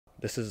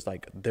This is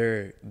like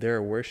their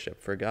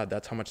worship for God.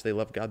 That's how much they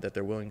love God, that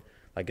they're willing,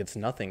 like it's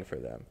nothing for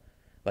them.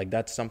 Like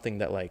that's something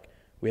that like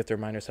we have to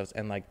remind ourselves,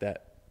 and like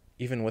that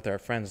even with our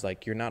friends,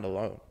 like you're not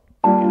alone.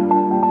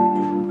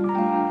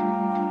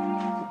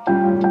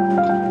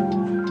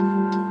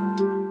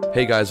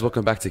 Hey guys,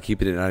 welcome back to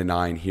Keep It at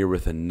 99, here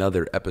with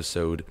another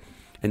episode.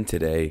 And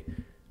today,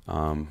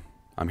 I'm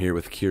here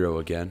with Kyro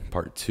again,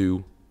 part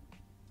 2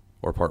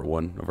 or part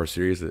 1 of our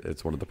series.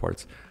 It's one of the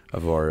parts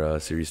of our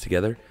series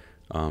together.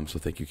 So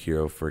thank you,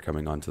 Kyro, for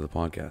coming on to the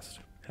podcast.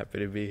 Happy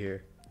to be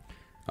here.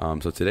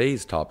 So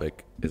today's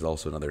topic is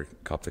also another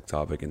Coptic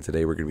topic, and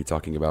today we're going to be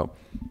talking about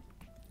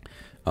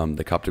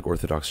the Coptic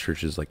Orthodox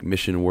Church's like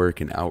mission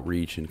work and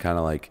outreach, and kind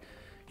of like,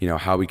 you know,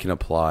 how we can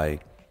apply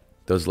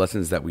those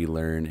lessons that we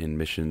learn in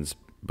missions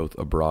both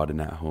abroad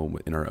and at home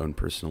in our own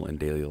personal and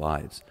daily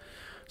lives.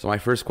 So my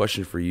first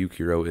question for you,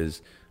 Kyro,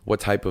 is what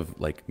type of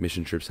like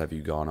mission trips have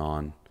you gone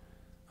on?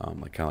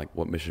 Like kind of like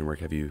what mission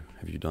work have you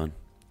done?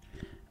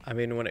 I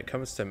mean, when it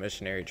comes to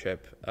missionary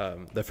trip,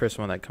 the first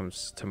one that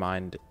comes to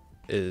mind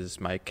is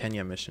my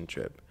Kenya mission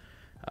trip.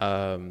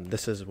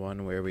 This is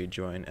one where we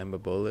join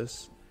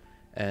Mbabolis,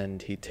 and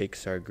he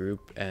takes our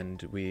group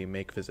and we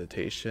make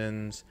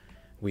visitations.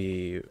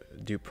 We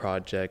do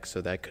projects, so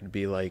that could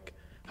be like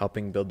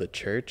helping build the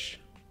church,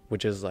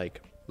 which is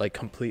like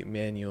complete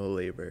manual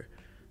labor.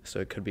 So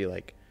it could be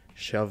like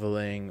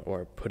shoveling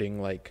or putting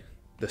like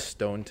the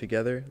stone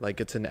together. Like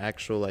it's an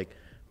actual, like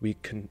we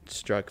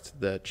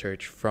construct the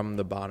church from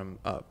the bottom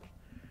up,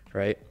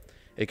 right?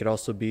 It could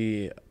also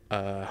be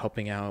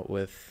helping out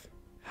with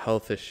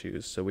health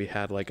issues. So we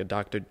had like a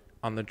doctor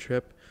on the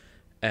trip,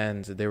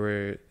 and there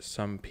were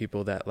some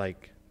people that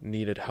like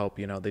needed help,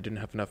 you know, they didn't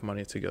have enough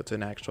money to go to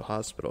an actual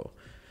hospital.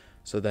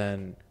 So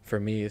then for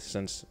me,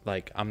 since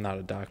like I'm not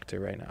a doctor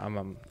right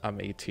now,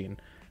 I'm 18,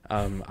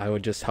 I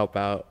would just help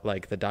out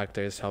like the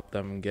doctors, help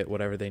them get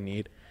whatever they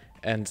need.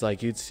 And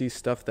like you'd see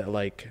stuff that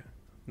like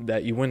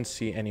that you wouldn't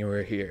see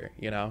anywhere here,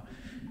 you know.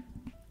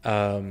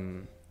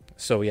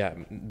 So yeah,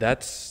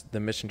 that's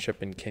the mission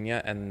trip in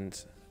Kenya. And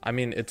I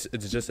mean, it's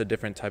just a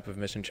different type of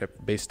mission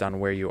trip based on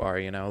where you are,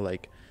 you know,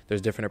 like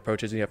there's different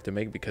approaches you have to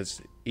make because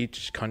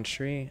each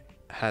country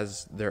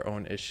has their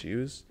own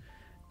issues,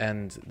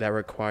 and that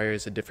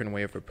requires a different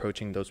way of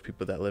approaching those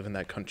people that live in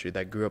that country,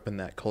 that grew up in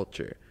that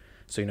culture.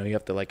 So, you know, you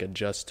have to like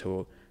adjust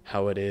to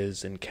how it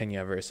is in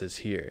Kenya versus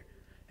here.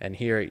 And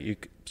here,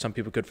 some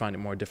people could find it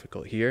more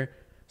difficult here.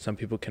 Some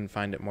people can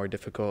find it more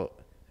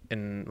difficult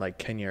in like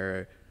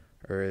Kenya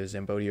or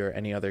Cambodia or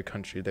any other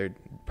country. They're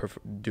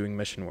doing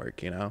mission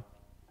work, you know?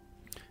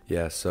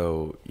 Yeah,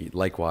 so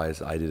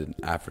likewise, I did an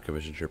Africa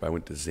mission trip. I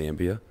went to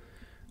Zambia.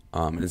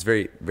 And it's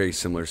very, very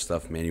similar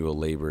stuff, manual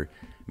labor,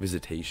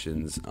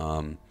 visitations,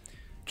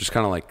 just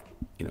kind of like,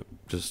 you know,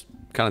 just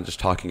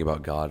talking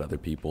about God, other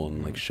people,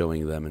 and like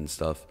showing them and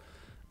stuff.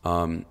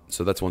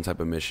 So that's one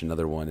type of mission.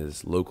 Another one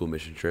is local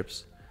mission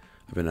trips.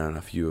 I've been on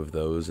a few of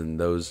those, and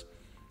those,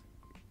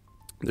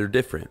 they're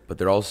different, but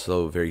they're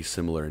also very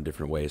similar in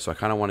different ways. So I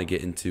kind of want to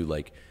get into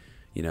like,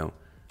 you know,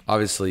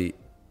 obviously,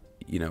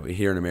 you know,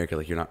 here in America,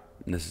 like you're not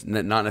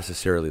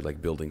necessarily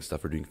like building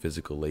stuff or doing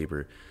physical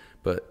labor,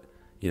 but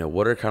you know,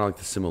 what are kind of like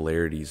the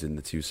similarities in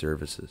the two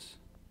services?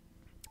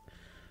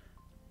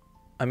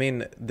 I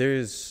mean,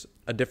 there's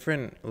a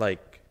different,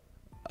 like,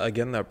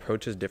 again, the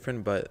approach is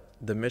different, but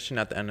the mission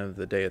at the end of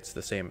the day, it's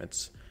the same.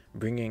 It's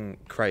bringing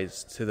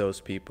Christ to those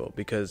people,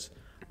 because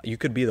you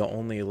could be the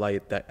only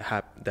light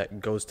that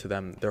goes to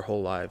them their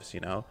whole lives, you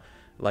know?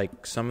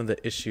 Like, some of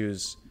the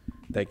issues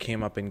that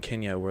came up in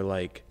Kenya were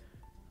like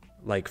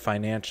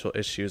financial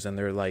issues, and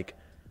they're like,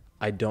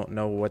 I don't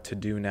know what to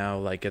do now.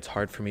 Like, it's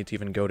hard for me to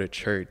even go to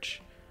church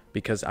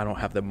because I don't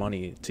have the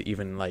money to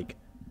even like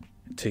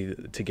to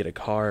get a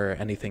car or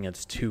anything.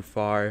 It's too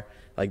far.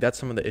 Like, that's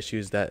some of the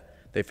issues that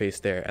they face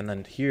there. And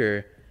then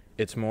here,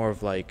 it's more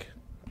of like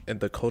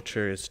the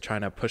culture is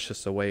trying to push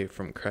us away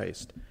from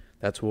Christ.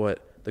 That's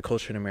what the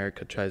culture in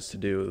America tries to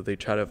do. They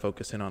try to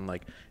focus in on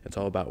like it's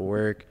all about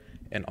work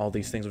and all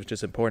these things, which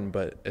is important,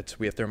 but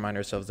we have to remind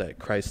ourselves that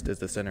Christ is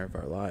the center of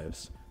our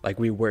lives. Like,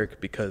 we work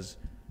because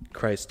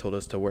Christ told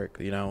us to work,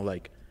 you know,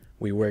 like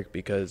we work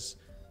because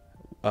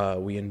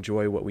we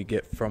enjoy what we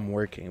get from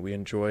working. We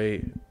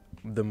enjoy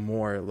the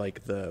more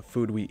like the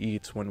food we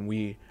eat when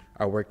we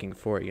are working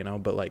for it, you know,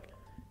 but like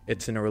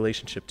it's in a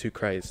relationship to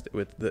Christ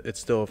it's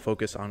still a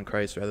focus on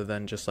Christ rather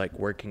than just like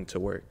working to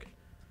work.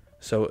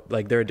 So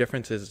like there are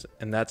differences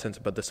in that sense,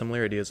 but the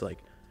similarity is like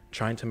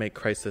trying to make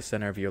Christ the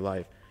center of your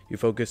life. You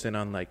focus in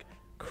on like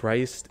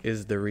Christ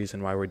is the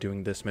reason why we're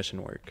doing this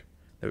mission work.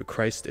 That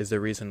Christ is the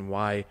reason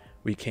why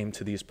we came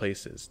to these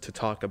places, to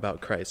talk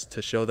about Christ,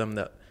 to show them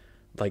that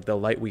like the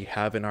light we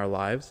have in our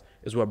lives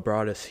is what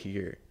brought us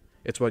here.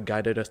 It's what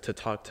guided us to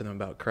talk to them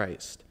about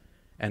Christ.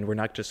 And we're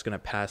not just going to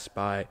pass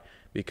by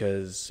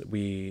because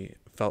we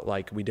felt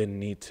like we didn't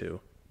need to.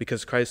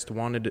 Because Christ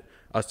wanted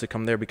us to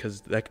come there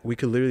because that we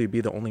could literally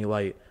be the only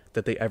light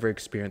that they ever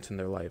experience in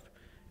their life.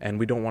 And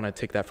we don't want to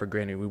take that for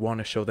granted. We want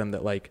to show them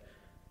that like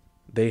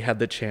they had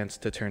the chance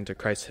to turn to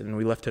Christ, and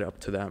we left it up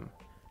to them.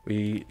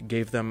 We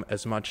gave them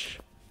as much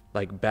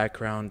like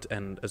background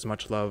and as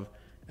much love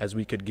as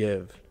we could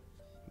give.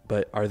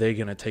 But are they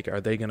going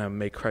to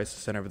make Christ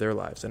the center of their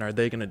lives? And are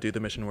they going to do the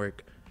mission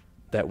work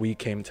that we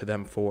came to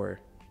them for?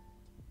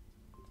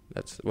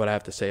 That's what I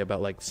have to say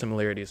about like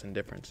similarities and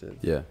differences.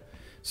 Yeah.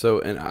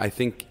 So, and I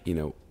think,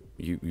 you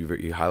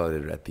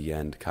highlighted it at the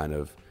end, kind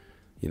of,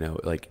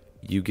 like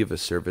you give a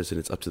service and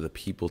it's up to the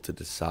people to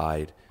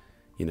decide,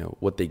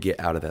 what they get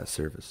out of that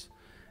service.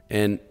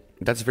 And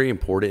that's very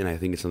important. And I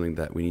think it's something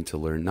that we need to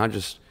learn, not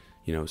just,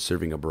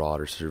 serving abroad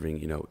or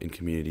serving, in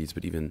communities,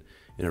 but even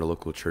in our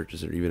local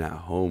churches or even at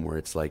home, where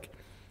it's like,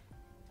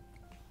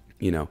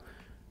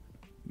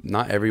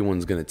 not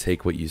everyone's going to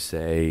take what you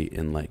say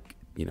and like,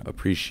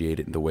 appreciate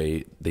it the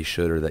way they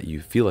should or that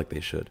you feel like they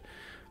should.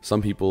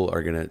 Some people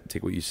are going to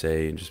take what you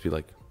say and just be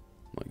like,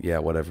 yeah,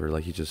 whatever.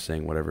 Like he's just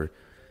saying whatever.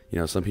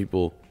 Some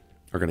people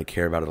are going to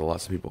care about it a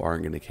lot. Some people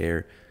aren't going to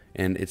care.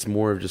 And it's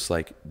more of just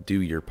like, do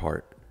your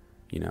part,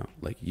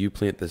 like you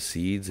plant the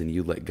seeds and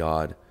you let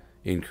God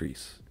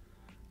increase.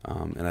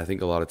 And I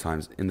think a lot of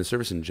times in the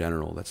service in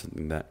general, that's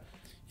something that,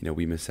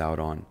 we miss out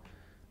on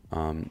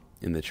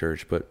in the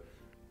church. But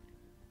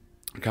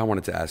I kind of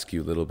wanted to ask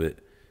you a little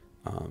bit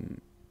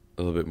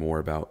more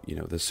about,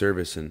 the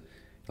service and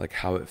like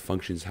how it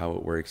functions, how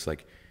it works,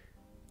 like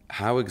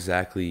how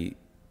exactly,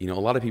 a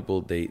lot of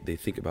people, they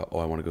think about, oh,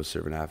 I want to go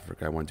serve in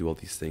Africa. I want to do all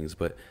these things,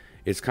 but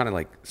it's kind of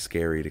like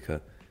scary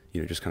to,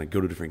 just kind of go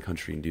to a different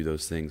country and do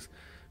those things.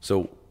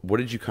 So what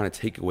did you kind of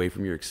take away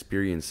from your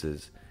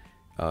experiences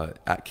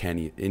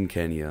in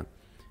Kenya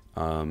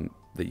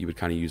that you would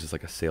kind of use as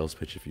like a sales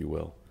pitch, if you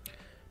will?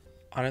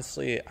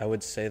 Honestly, I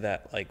would say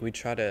that like we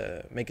try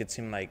to make it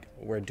seem like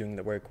we're doing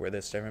the work, we're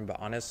the servant, but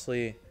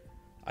honestly,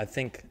 I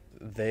think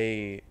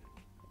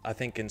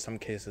in some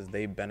cases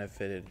they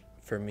benefited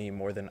for me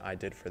more than I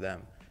did for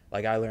them.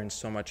 Like I learned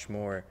so much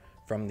more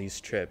from these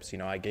trips.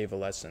 I gave a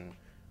lesson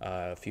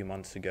a few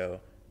months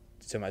ago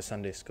to my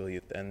Sunday school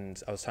youth,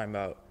 and I was talking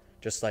about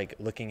just like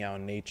looking out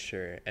in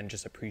nature and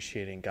just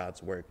appreciating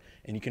God's work.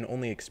 And you can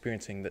only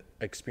experience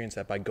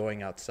that by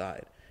going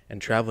outside.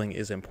 And traveling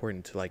is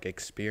important to like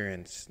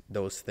experience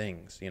those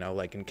things.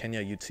 Like in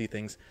Kenya, you'd see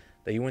things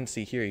that you wouldn't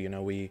see here.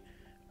 We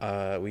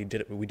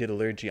did a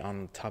liturgy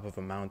on top of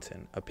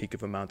a peak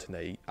of a mountain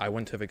that I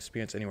wouldn't have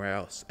experienced anywhere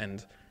else.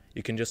 And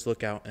you can just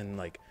look out and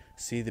like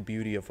see the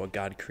beauty of what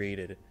God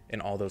created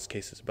in all those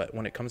cases. But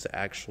when it comes to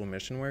actual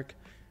mission work,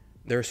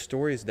 there are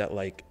stories that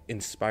like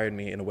inspired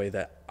me in a way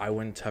that I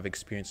wouldn't have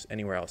experienced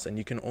anywhere else. And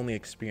you can only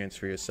experience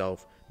for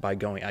yourself by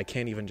going. I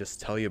can't even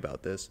just tell you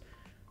about this,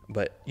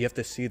 but you have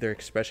to see their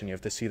expression. You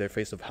have to see their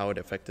face of how it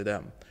affected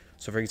them.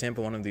 So for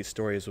example, one of these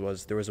stories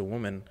was there was a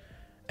woman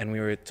and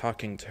we were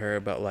talking to her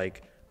about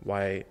like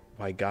why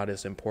God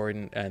is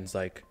important. And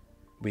like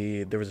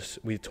we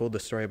told the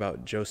story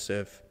about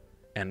Joseph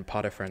and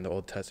Potiphar in the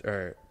Old Testament,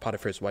 or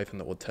Potiphar's wife in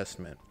the Old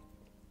Testament.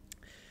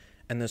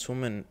 And this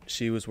woman,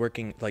 she was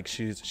working, like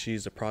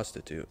she's a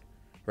prostitute,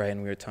 right?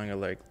 And we were telling her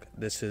like,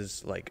 this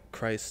is like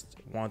Christ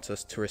wants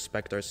us to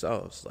respect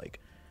ourselves. Like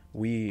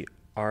we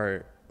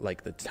are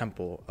like the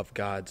temple of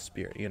God's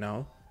spirit,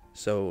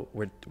 So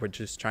we're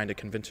just trying to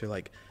convince her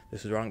like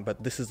this is wrong,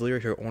 but this is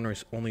literally her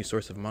only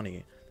source of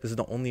money. This is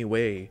the only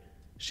way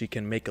she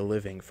can make a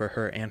living for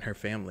her and her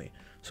family.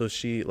 So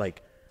she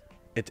like,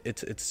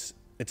 it's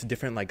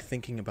different, like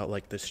thinking about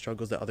like the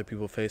struggles that other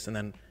people face and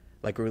then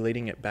like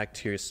relating it back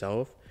to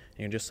yourself. And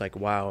you're just like,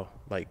 wow,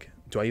 like,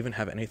 do I even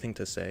have anything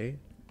to say?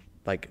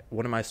 Like,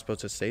 what am I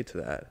supposed to say to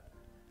that?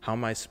 How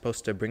am I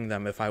supposed to bring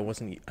them if I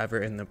wasn't ever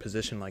in a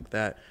position like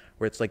that,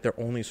 where it's like their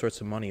only source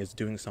of money is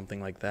doing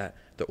something like that,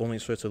 their only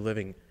source of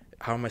living?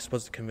 How am I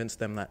supposed to convince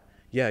them that,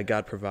 yeah,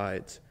 God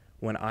provides,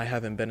 when I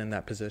haven't been in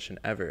that position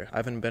ever? I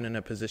haven't been in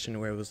a position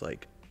where it was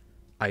like,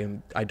 I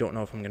don't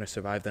know if I'm going to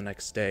survive the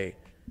next day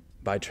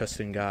by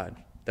trusting God.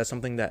 That's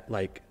something that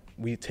like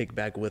we take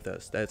back with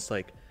us. That's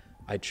like,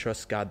 I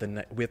trust God.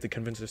 We have to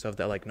convince ourselves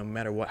that like no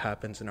matter what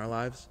happens in our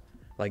lives,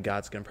 like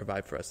God's going to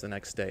provide for us the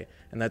next day.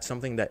 And that's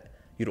something that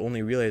you'd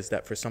only realize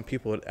that for some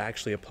people it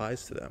actually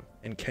applies to them.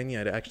 In Kenya,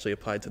 it actually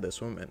applied to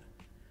this woman.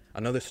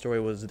 Another story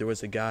was there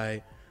was a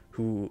guy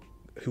who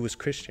was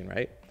Christian,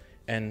 right?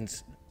 And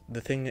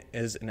the thing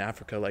is in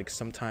Africa, like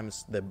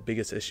sometimes the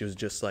biggest issue is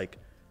just like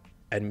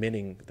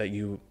admitting that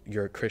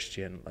you're a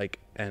Christian, like,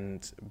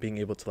 and being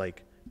able to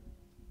like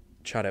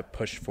try to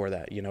push for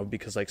that,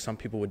 because like some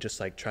people would just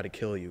like try to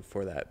kill you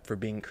for that, for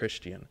being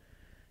Christian.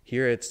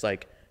 Here it's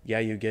like, yeah,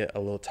 you get a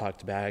little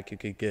talked back, you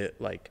could get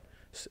like,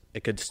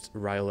 it could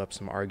rile up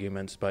some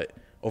arguments, but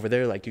over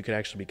there like you could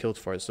actually be killed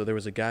for it. So there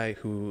was a guy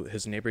who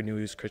his neighbor knew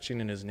he was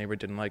Christian and his neighbor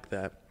didn't like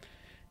that.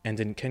 And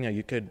in Kenya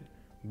you could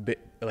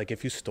like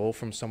if you stole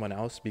from someone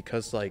else,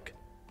 because like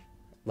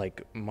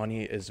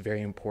money is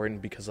very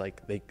important, because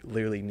like they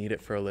literally need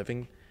it for a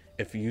living.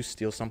 If you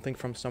steal something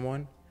from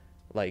someone,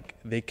 like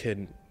they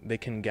can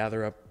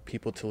gather up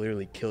people to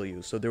literally kill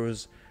you. So there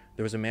was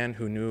a man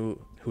who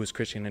was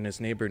Christian, and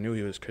his neighbor knew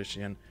he was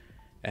Christian,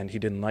 and he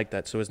didn't like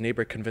that. So his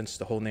neighbor convinced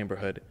the whole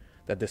neighborhood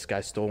that this guy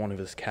stole one of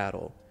his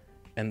cattle.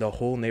 And the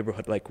whole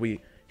neighborhood, like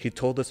he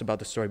told us about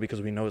the story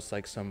because we know it's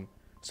like some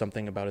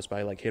something about his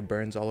body, like he had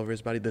burns all over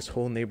his body. This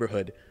whole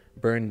neighborhood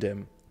burned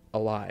him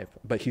alive,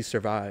 but he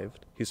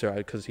survived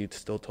because he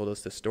still told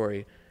us this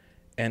story.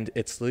 And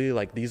it's literally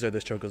like, these are the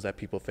struggles that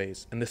people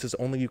face, and this is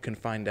only you can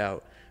find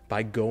out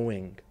by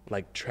going,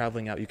 like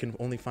traveling out. You can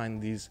only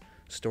find these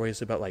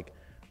stories about like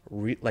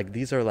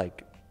these are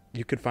like,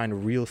 you could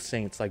find real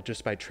saints like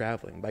just by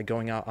traveling, by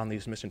going out on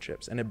these mission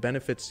trips, and it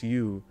benefits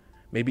you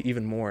maybe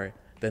even more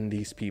than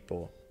these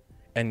people.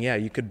 And yeah,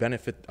 you could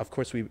benefit, of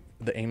course,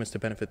 the aim is to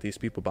benefit these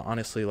people, but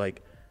honestly,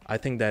 like, I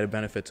think that it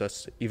benefits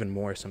us even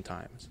more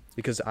sometimes,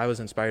 because I was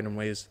inspired in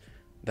ways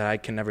that I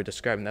can never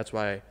describe. And that's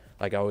why,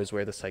 like, I always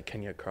wear this like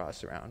Kenya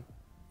cross around,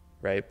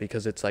 right?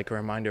 Because it's like a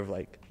reminder of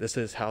like, this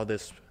is how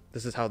this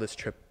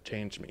trip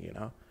changed me, you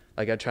know?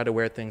 Like, I try to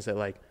wear things that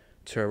like,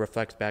 to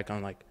reflect back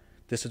on like,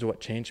 this is what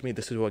changed me,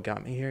 this is what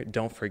got me here.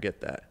 Don't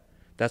forget that.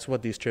 That's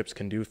what these trips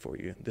can do for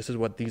you. This is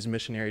what these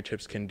missionary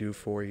trips can do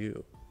for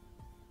you.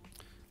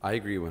 I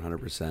agree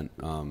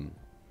 100%.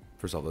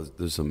 First of all,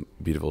 there's some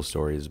beautiful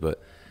stories,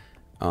 but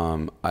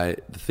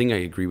the thing I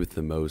agree with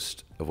the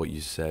most of what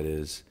you said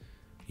is,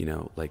 you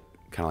know, like,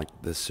 kind of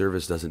like the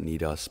service doesn't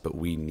need us, but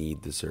we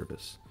need the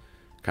service.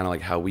 Kind of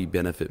like how we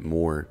benefit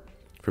more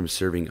from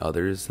serving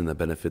others than the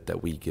benefit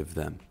that we give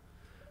them.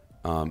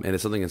 And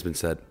it's something that's been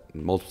said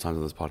multiple times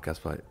on this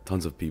podcast by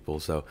tons of people.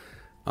 So,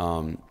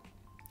 and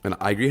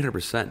I agree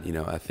 100%. You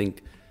know, I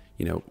think,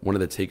 you know, one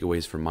of the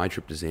takeaways from my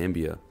trip to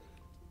Zambia,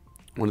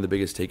 one of the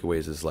biggest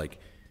takeaways is like,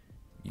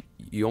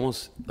 you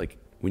almost, like,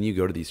 when you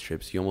go to these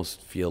trips, you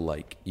almost feel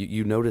like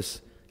you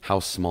notice how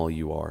small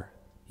you are,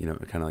 you know,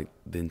 kind of like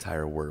the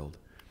entire world,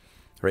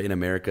 right? In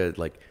America,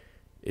 like,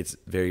 it's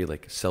very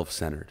like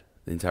self-centered.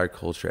 The entire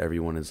culture,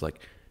 everyone is like,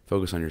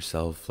 focus on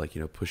yourself, like,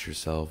 you know, push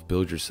yourself,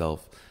 build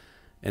yourself.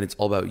 And it's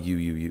all about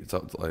you. It's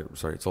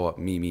all about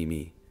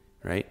me,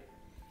 right?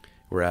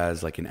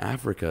 Whereas like in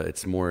Africa,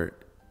 it's more,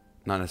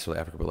 not necessarily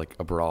Africa, but like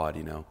abroad,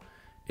 you know,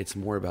 it's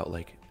more about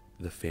like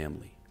the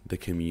family, the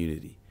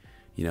community.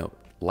 You know,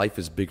 life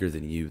is bigger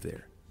than you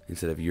there,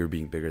 instead of you're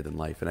being bigger than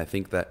life. And I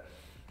think that,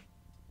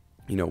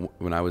 you know,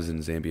 when I was in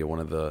Zambia, one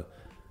of the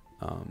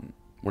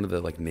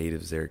like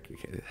natives there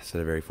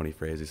said a very funny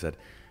phrase. He said,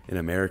 in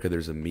America,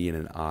 there's a me and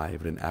an I,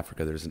 but in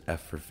Africa, there's an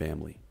F for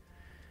family.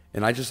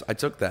 And I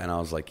took that and I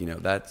was like, you know,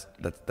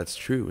 that's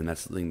true. And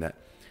that's something that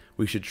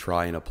we should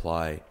try and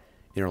apply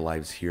in our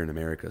lives here in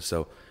America.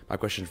 So my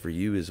question for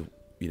you is,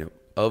 you know,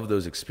 of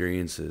those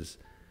experiences,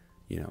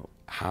 you know,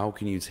 how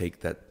can you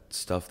take that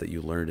stuff that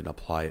you learned and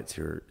apply it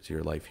to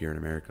your life here in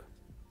America?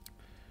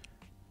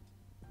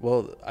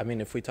 Well, I mean,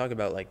 if we talk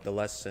about like the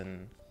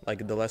lesson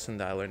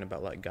that I learned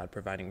about like God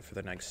providing for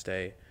the next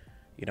day,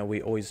 you know,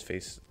 we always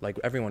face, like,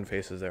 everyone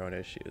faces their own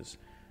issues.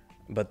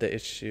 But the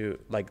issue,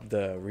 like,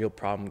 the real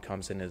problem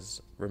comes in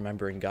is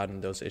remembering God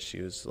in those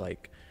issues,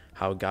 like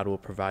how God will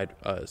provide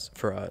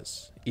for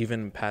us,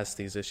 even past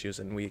these issues.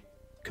 And we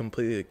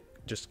completely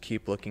just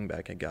keep looking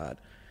back at God.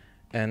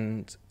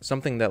 And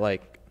something that,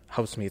 like,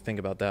 helps me think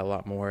about that a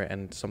lot more,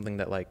 and something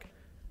that, like,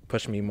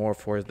 pushed me more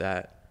for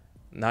that,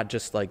 not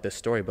just, like, this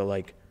story, but,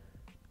 like,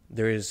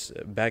 there is,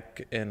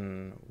 back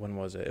in, when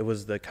was it? It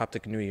was the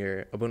Coptic New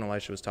Year. Abun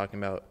Elisha was talking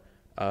about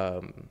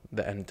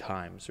the end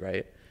times,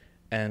 right?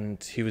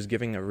 And he was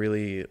giving a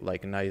really,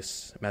 like,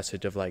 nice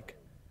message of, like,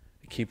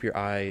 keep your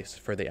eyes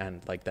for the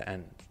end, like the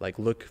end, like,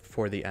 look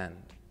for the end,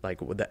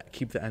 like,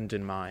 keep the end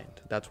in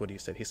mind. That's what he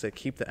said. He said,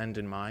 keep the end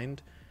in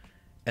mind.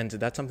 And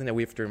that's something that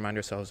we have to remind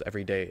ourselves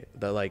every day,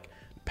 that, like,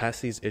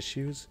 past these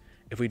issues,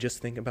 if we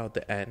just think about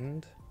the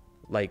end,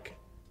 like,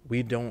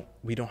 we don't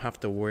have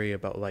to worry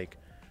about, like,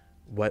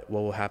 what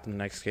will happen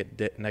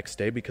the next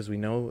day, because we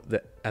know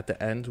that at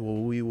the end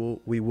we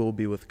will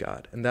be with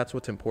God. And that's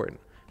what's important.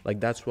 Like,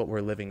 that's what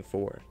we're living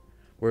for.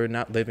 We're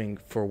not living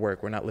for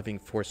work. We're not living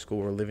for school.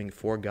 We're living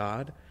for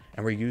God.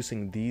 And we're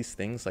using these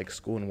things like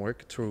school and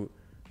work to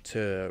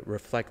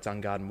reflect on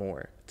God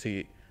more,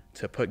 to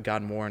put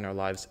God more in our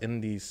lives,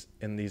 in these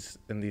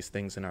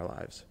things in our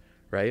lives,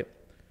 right?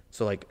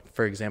 So, like,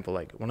 for example,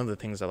 like, one of the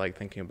things I like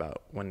thinking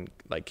about when,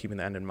 like, keeping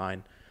the end in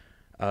mind,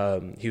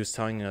 he was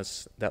telling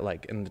us that,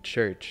 like, in the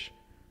church,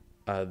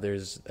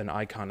 there's an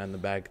icon in the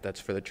back that's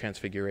for the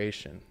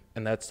transfiguration.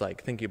 And that's,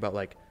 like, thinking about,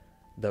 like,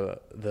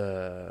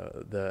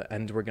 the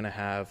end we're going to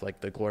have, like,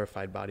 the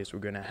glorified bodies we're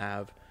going to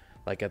have,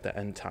 like, at the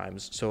end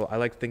times. So I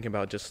like thinking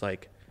about just,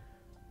 like,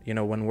 you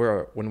know, when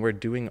we're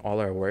doing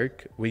all our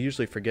work, we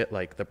usually forget,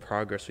 like, the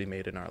progress we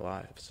made in our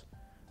lives.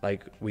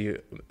 Like,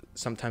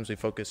 sometimes we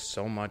focus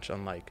so much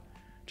on, like,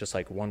 just,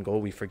 like, one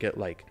goal, we forget,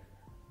 like,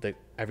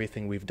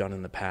 everything we've done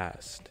in the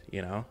past,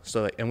 you know?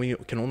 So, like, and we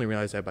can only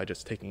realize that by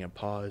just taking a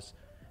pause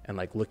and,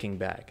 like, looking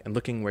back and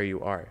looking where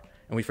you are.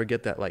 And we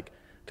forget that, like,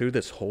 through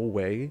this whole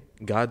way,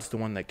 God's the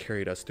one that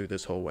carried us through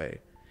this whole way.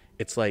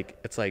 It's like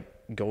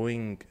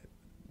going,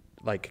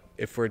 like,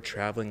 if we're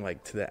traveling,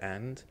 like, to the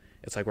end,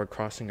 it's like we're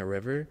crossing a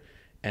river,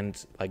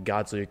 and, like,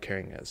 God's literally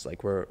carrying us.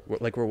 Like, we're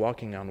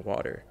walking on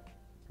water,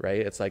 right?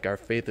 It's like our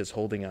faith is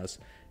holding us,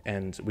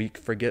 and we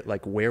forget,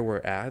 like, where we're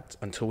at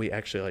until we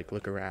actually, like,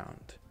 look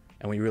around,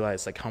 and we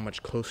realize, like, how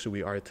much closer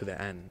we are to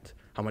the end,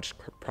 how much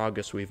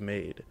progress we've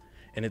made.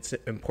 And it's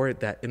important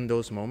that in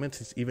those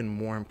moments, it's even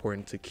more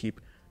important to keep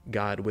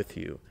God with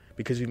you,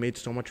 because you made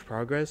so much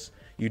progress.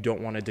 You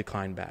don't want to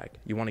decline back.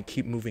 You want to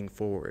keep moving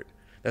forward.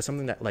 That's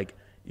something that like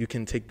you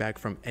can take back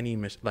from any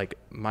mission. Like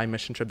my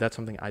mission trip, that's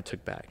something I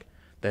took back.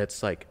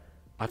 That's like,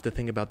 I have to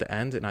think about the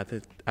end, and I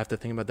have to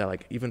think about that,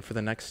 like, even for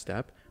the next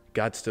step,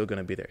 God's still going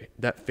to be there.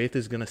 That faith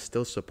is going to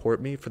still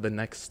support me for the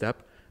next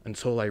step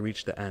until I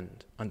reach the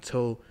end,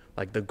 until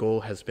like the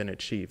goal has been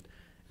achieved.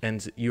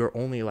 And you're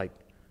only like,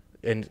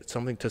 and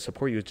something to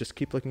support you is just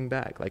keep looking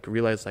back, like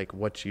realize like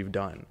what you've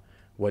done,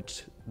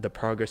 what the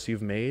progress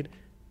you've made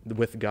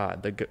with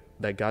God,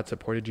 that God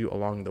supported you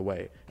along the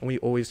way. And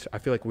I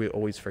feel like we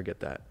always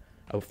forget that.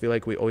 I feel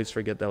like we always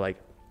forget that, like,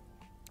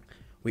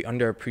 we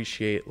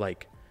underappreciate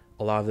like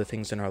a lot of the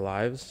things in our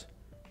lives,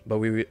 but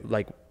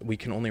we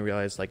can only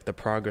realize like the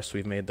progress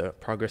we've made, the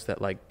progress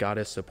that like God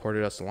has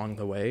supported us along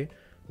the way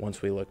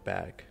once we look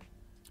back.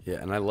 Yeah,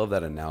 and I love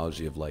that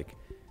analogy of like,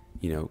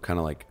 kind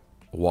of like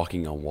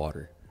walking on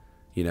water,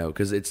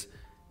 because it's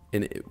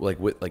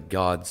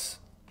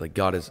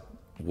God is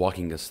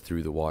walking us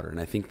through the water. And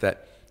I think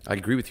that I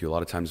agree with you. A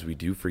lot of times we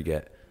do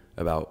forget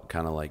about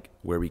kind of like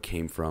where we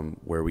came from,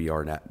 where we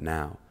are at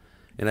now.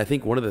 And I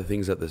think one of the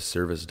things that this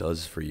service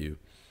does for you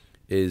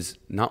is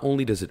not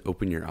only does it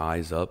open your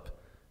eyes up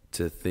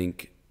to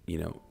think,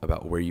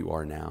 about where you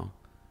are now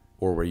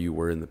or where you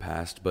were in the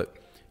past, but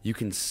you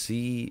can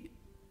see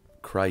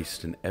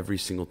Christ in every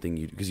single thing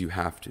you do, because you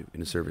have to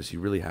in a service. You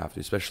really have to,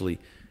 especially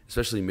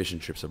mission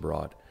trips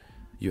abroad.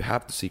 You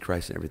have to see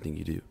Christ in everything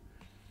you do,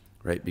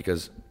 right?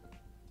 Because,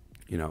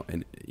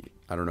 and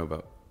I don't know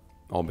about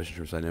all mission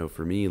trips. I know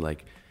for me,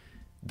 like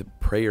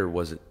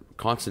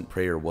constant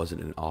prayer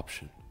wasn't an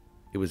option.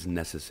 It was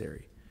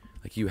necessary.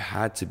 Like you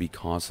had to be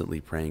constantly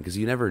praying, because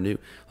you never knew.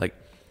 Like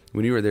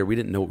when you were there, we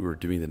didn't know what we were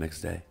doing the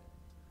next day.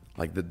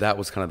 Like that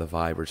was kind of the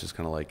vibe, where it's just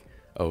kind of like,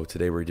 oh,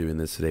 today we're doing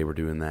this, today we're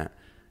doing that.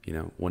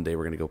 One day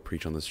we're going to go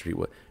preach on the street.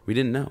 What we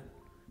didn't know.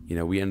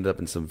 We ended up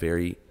in some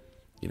very,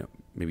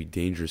 maybe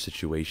dangerous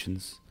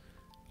situations.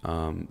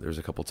 There was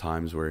a couple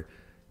times where,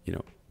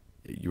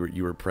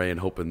 you were praying,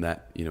 hoping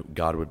that,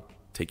 God would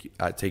take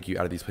you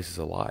out of these places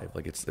alive.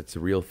 Like it's a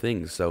real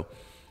thing. So,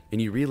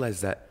 and you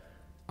realize that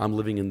I'm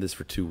living in this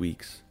for 2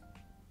 weeks.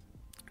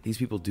 These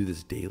people do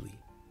this daily,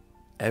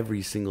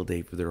 every single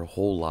day for their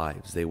whole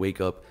lives. They wake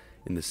up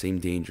in the same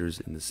dangers,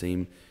 in the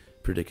same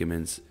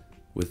predicaments,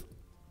 with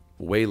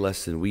way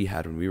less than we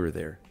had when we were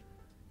there.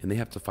 And they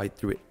have to fight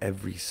through it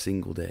every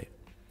single day.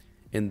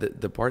 And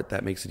the part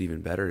that makes it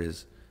even better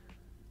is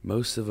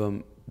most of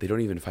them, they don't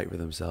even fight for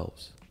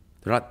themselves.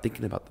 They're not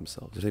thinking about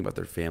themselves. They're thinking about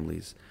their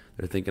families.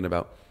 They're thinking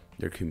about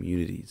their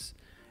communities.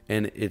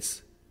 And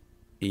it's,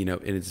 and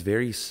it's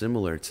very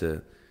similar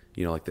to,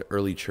 like the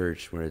early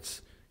church, where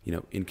it's,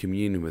 in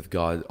communion with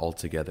God all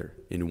together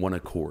in one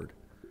accord.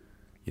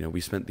 We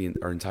spent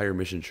our entire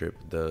mission trip,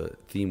 the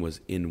theme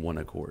was in one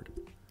accord,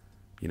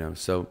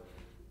 so,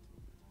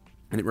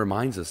 and it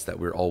reminds us that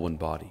we're all one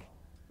body.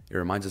 It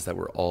reminds us that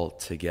we're all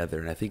together.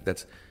 And I think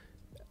that's,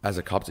 as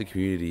a Coptic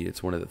community,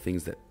 it's one of the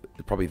things that,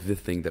 probably the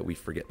thing that we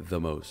forget the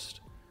most,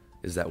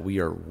 is that we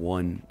are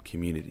one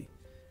community.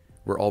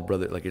 We're all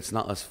brother. Like, it's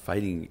not us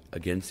fighting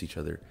against each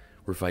other.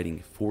 We're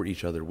fighting for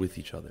each other, with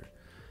each other.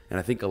 And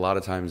I think a lot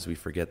of times we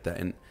forget that,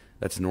 and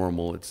that's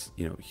normal. It's,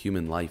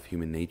 human life,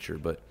 human nature.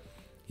 But,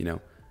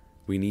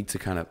 we need to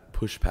kind of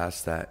push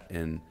past that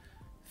and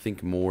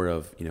think more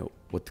of,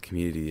 what the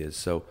community is.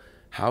 So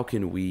how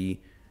can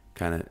we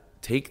kind of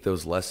take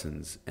those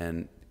lessons,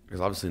 and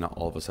because obviously not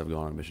all of us have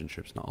gone on mission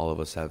trips, not all of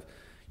us have,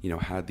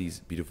 had these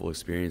beautiful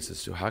experiences.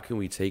 So how can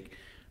we take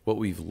what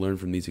we've learned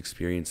from these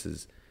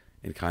experiences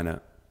and kind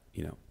of,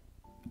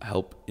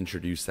 help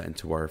introduce that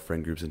into our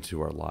friend groups,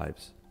 into our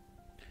lives?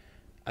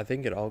 I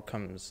think it all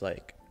comes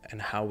like in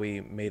how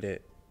we made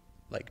it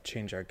like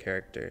change our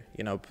character.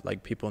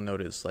 Like people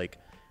notice like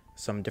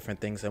some different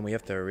things, and we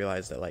have to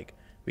realize that like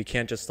we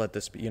can't just let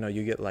this be,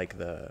 you get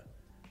the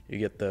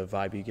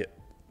vibe you get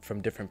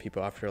from different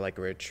people after like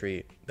a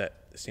retreat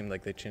that seemed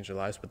like they changed their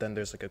lives, but then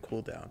there's like a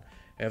cool down.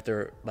 We have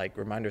to like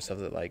remind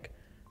ourselves that like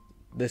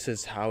this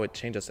is how it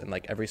changed us, and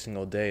like every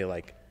single day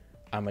like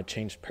I'm a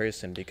changed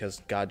person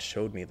because God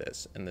showed me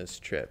this in this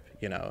trip.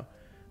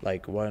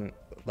 Like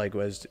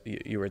was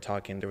you were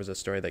talking, there was a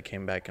story that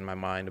came back in my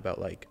mind about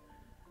like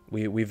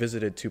we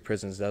visited 2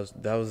 prisons.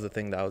 That was the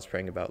thing that I was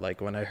praying about.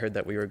 Like when I heard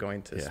that we were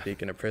going to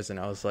speak in a prison,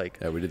 I was like,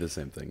 yeah, we did the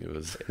same thing. It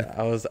was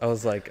I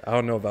was like, I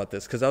don't know about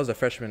this, because I was a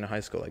freshman in high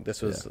school. Like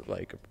this was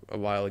like a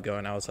while ago,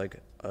 and I was like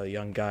a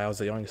young guy. I was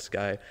the youngest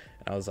guy,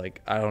 and I was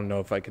like, I don't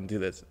know if I can do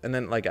this. And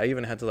then like I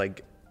even had to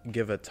like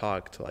give a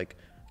talk to like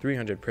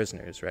 300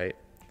 prisoners, right?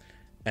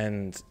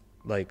 And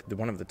like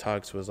one of the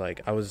talks was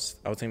like I was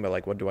thinking about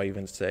like what do I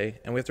even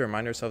say, and we have to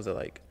remind ourselves that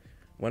like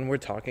when we're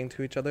talking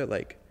to each other,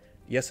 like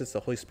yes, it's the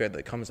Holy Spirit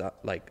that comes out,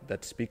 like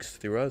that speaks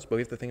through us, but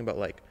we have to think about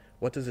like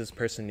what does this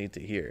person need to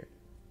hear?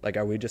 Like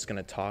are we just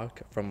gonna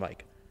talk from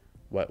like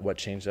what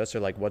changed us, or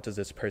like what does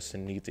this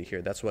person need to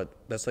hear? That's what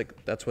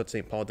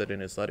St. Paul did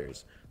in his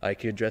letters.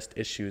 Like he addressed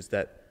issues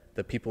that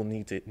the people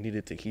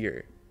needed to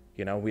hear.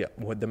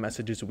 what the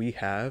messages we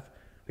have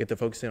to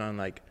focus in on,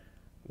 like,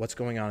 what's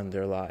going on in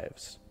their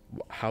lives.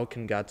 How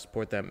can God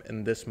support them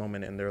in this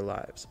moment in their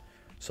lives?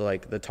 So,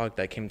 like, the talk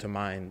that came to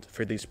mind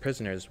for these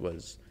prisoners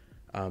was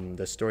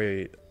the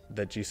story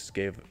that Jesus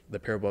gave, the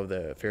parable of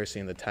the Pharisee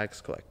and the tax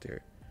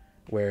collector,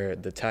 where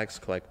the tax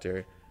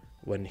collector,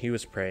 when he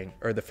was praying,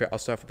 I'll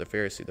start with the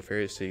Pharisee. The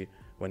Pharisee,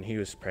 when he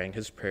was praying,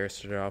 his prayer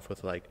started off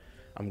with, like,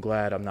 I'm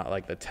glad I'm not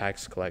like the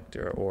tax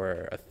collector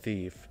or a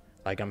thief.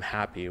 Like, I'm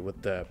happy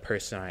with the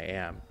person I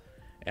am.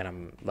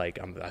 And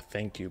I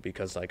thank you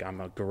because, like,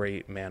 I'm a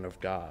great man of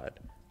God,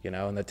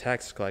 And the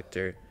tax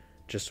collector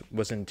just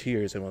was in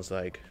tears and was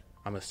like,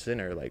 I'm a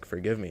sinner, like,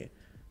 forgive me.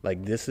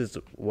 Like, this is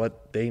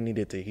what they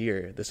needed to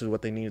hear. This is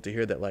what they needed to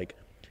hear, that, like,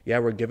 yeah,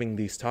 we're giving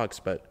these talks,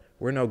 but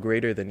we're no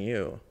greater than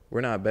you.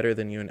 We're not better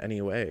than you in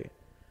any way.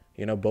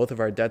 Both of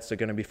our debts are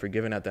going to be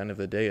forgiven at the end of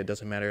the day. It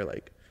doesn't matter,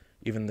 like,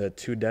 even the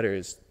two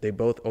debtors, they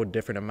both owed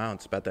different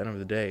amounts, but at the end of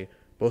the day,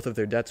 both of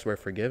their debts were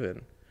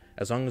forgiven.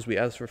 As long as we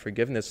ask for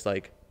forgiveness,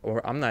 like,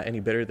 or I'm not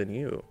any better than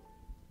you.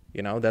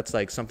 That's,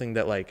 like, something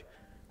that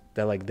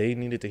they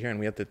needed to hear. And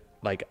we have to,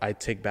 like, I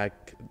take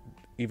back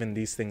even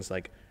these things,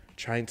 like,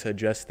 trying to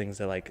address things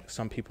that, like,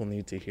 some people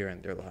need to hear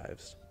in their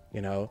lives,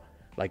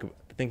 like,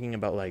 thinking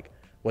about, like,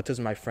 what does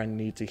my friend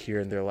need to hear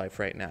in their life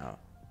right now?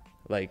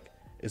 Like,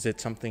 is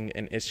it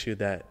an issue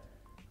that,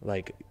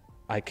 like,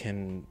 I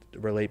can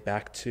relate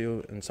back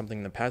to and something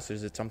in the past? Or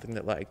is it something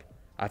that, like,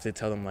 I have to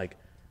tell them, like,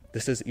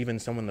 this is even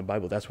someone in the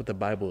Bible. That's what the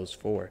Bible is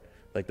for.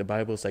 Like, the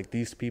Bible is, like,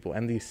 these people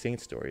and these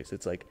saint stories.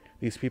 It's like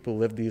these people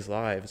lived these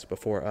lives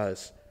before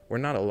us. We're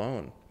not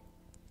alone.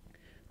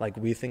 Like,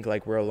 we think,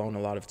 like, we're alone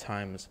a lot of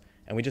times,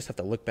 and we just have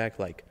to look back,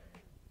 like,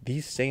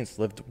 these saints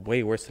lived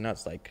way worse than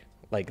us.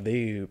 Like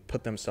they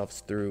put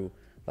themselves through,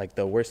 like,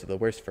 the worst of the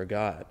worst for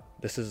God.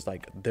 This is,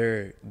 like,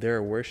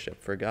 their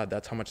worship for God.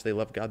 That's how much they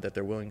love God, that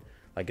they're willing,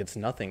 like, it's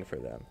nothing for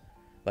them.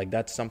 Like,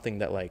 that's something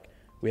that, like,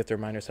 we have to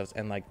remind ourselves,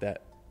 and, like,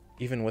 that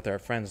even with our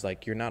friends,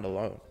 like, you're not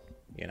alone,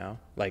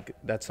 Like,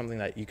 that's something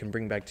that you can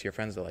bring back to your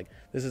friends, that, like,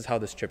 this is how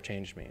this trip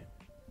changed me.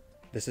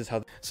 This is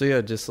how. So,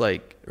 yeah, just,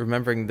 like,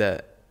 remembering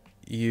that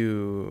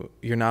you're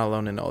not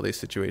alone in all these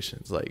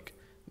situations. Like,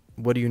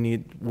 what do you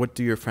need? What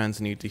do your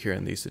friends need to hear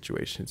in these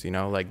situations?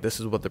 Like, this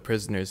is what the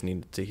prisoners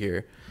needed to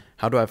hear.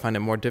 How do I find it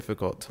more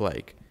difficult to,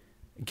 like,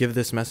 give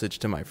this message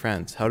to my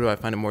friends? How do I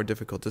find it more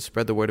difficult to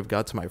spread the word of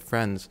God to my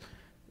friends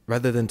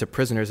rather than to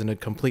prisoners in a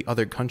complete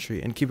other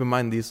country? And keep in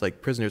mind, these,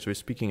 like, prisoners were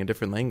speaking a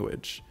different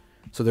language.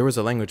 So there was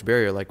a language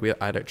barrier. Like,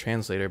 I had a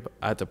translator, but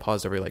I had to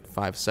pause every, like,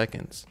 5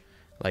 seconds.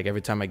 Like,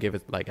 every time I gave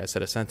it, like, I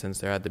said a sentence,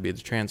 there had to be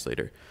the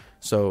translator.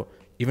 So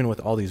even with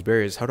all these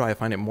barriers, how do I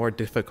find it more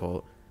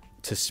difficult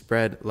to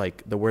spread,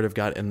 like, the word of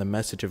God and the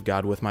message of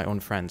God with my own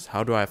friends?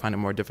 How do I find it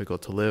more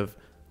difficult to live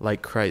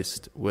like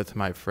Christ with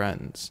my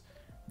friends?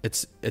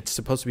 It's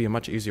supposed to be a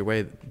much easier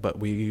way, but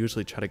we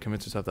usually try to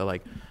convince ourselves that,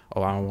 like,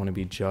 oh, I don't want to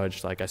be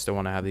judged. Like, I still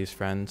want to have these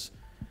friends.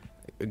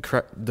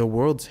 The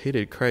world's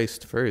hated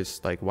Christ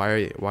first. Like,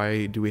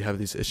 why do we have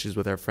these issues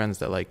with our friends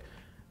that, like,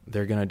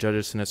 they're going to judge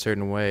us in a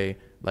certain way?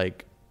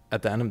 Like,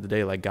 at the end of the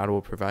day, like, God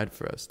will provide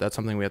for us. That's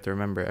something we have to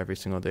remember every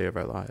single day of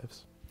our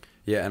lives.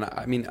 Yeah, and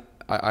I mean,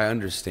 I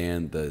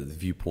understand the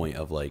viewpoint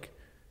of, like,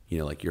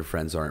 like, your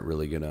friends aren't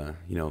really gonna,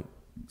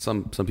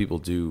 some people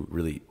do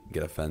really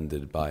get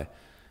offended by,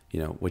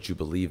 what you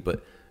believe.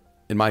 But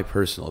in my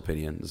personal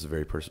opinion, this is a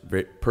very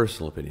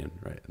personal opinion,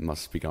 right? I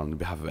must speak on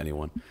behalf of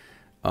anyone.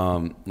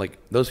 Like,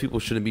 those people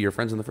shouldn't be your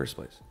friends in the first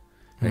place.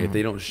 Right? If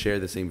they don't share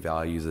the same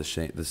values,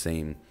 the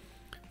same,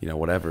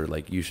 whatever,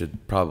 like, you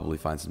should probably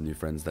find some new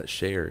friends that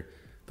share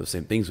those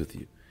same things with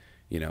you,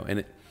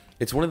 and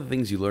it's one of the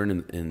things you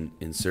learn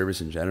in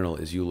service in general,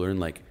 is you learn,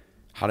 like,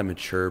 how to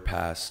mature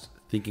past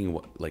thinking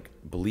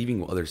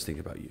believing what others think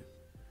about you,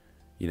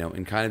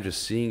 and kind of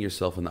just seeing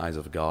yourself in the eyes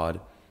of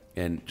God,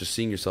 and just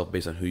seeing yourself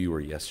based on who you were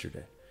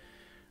yesterday,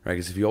 right?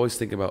 Because if you always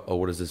think about, oh,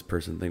 what does this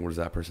person think? What does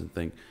that person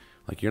think?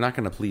 Like, you're not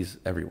going to please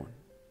everyone.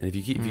 And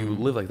if you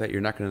live like that,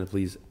 you're not going to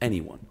please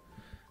anyone.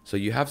 So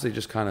you have to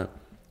just kind of,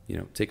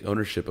 take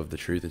ownership of the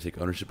truth and take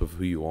ownership of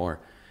who you are.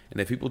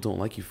 And if people don't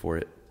like you for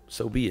it,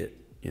 so be it,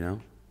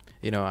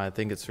 I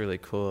think it's really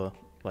cool.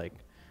 Like,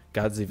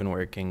 God's even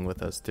working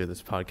with us through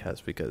this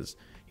podcast, because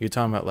you're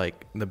talking about,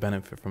 like, the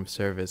benefit from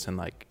service, and,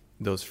 like,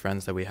 those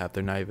friends that we have,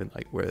 they're not even,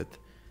 like, worth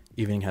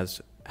even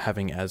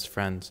having as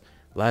friends.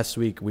 Last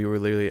week, I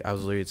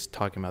was literally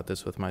talking about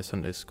this with my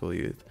Sunday school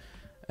youth.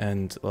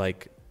 And,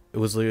 like, it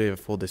was literally a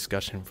full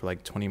discussion for,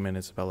 like, 20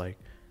 minutes about, like,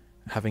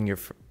 having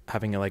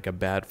like, a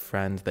bad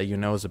friend that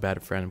is a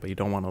bad friend, but you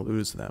don't want to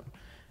lose them,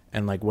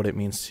 and, like, what it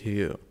means to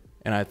you.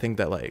 And I think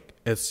that, like,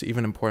 it's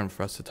even important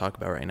for us to talk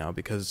about right now,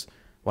 because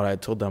what I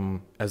told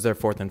them as their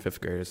 4th and 5th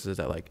graders is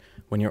that, like,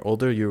 when you're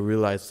older, you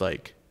realize,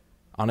 like,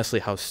 honestly,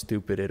 how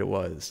stupid it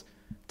was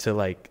to,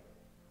 like,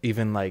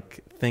 even, like,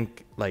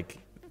 think, like,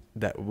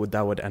 that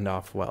would end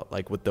off well,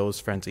 like, with those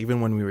friends, even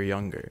when we were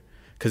younger.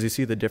 Because you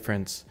see the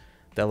difference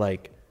that,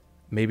 like,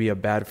 maybe a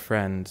bad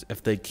friend,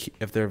 if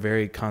they're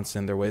very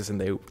constant in their ways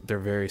and they're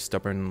very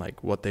stubborn in,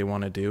 like, what they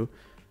want to do,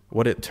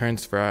 what it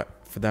turns for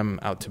for them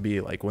out to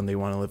be like when they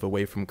want to live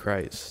away from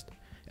Christ.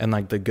 And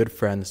like the good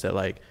friends that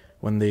like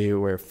when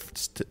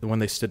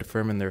they stood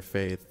firm in their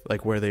faith,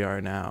 like where they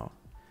are now.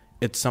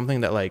 It's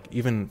something that like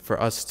even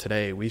for us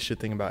today, we should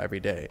think about every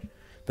day.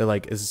 That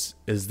like, is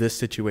this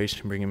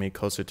situation bringing me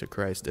closer to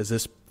Christ? Is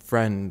this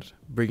friend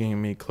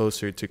bringing me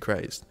closer to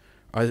Christ?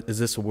 Or is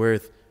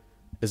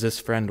this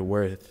friend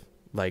worth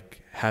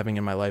like having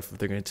in my life if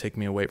they're going to take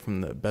me away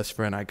from the best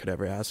friend I could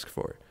ever ask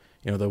for?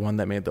 You know, the one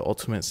that made the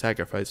ultimate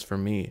sacrifice for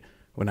me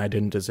when I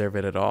didn't deserve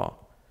it at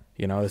all.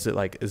 You know,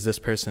 is this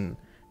person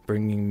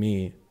bringing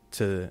me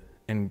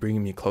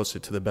closer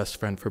to the best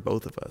friend for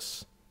both of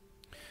us?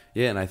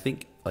 Yeah, and I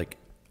think, like,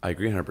 I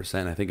agree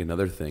 100%. I think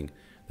another thing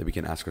that we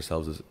can ask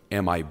ourselves is,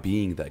 am I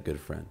being that good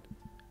friend?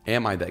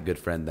 Am I that good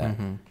friend that,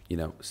 you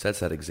know, sets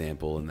that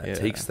example and that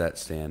takes that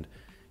stand?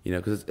 You know,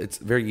 because it's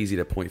very easy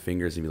to point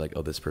fingers and be like,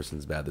 oh, this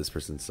person's bad, this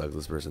person sucks,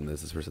 this person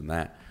this person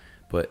that.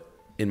 But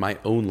in my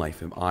own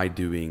life, am I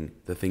doing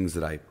the things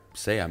that I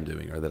say I'm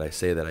doing or that I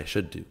say that I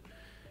should do?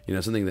 You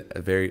know, something that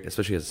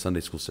especially as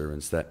Sunday school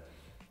servants, that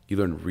you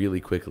learn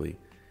really quickly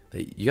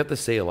that you have to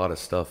say a lot of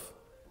stuff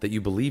that you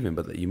believe in,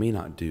 but that you may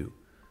not do,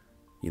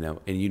 you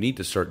know, and you need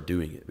to start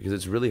doing it, because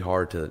it's really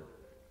hard to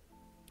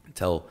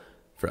tell.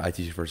 I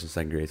teach first and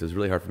second grade, so it's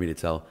really hard for me to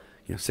tell,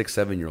 you know, 6,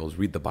 7-year-olds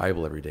read the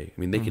Bible every day.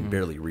 I mean, they can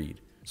barely read.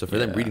 So for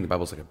them, reading the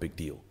Bible is like a big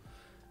deal.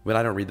 But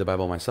I don't read the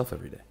Bible myself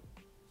every day,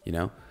 you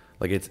know?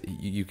 Like,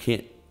 you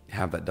can't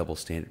have that double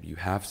standard. You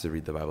have to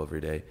read the Bible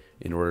every day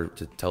in order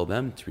to tell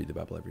them to read the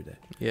Bible every day.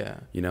 Yeah.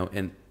 You know,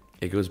 and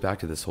it goes back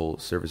to this whole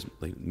service,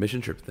 like,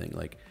 mission trip thing.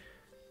 Like,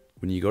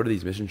 when you go to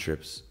these mission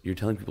trips, you're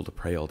telling people to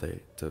pray all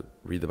day, to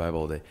read the Bible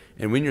all day.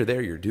 And when you're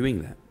there, you're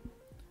doing that.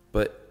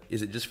 But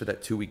is it just for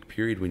that 2-week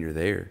period when you're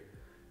there?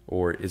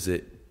 Or is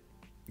it,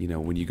 you know,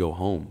 when you go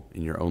home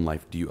in your own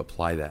life, do you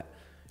apply that?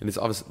 And it's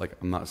obviously, like,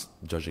 I'm not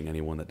judging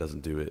anyone that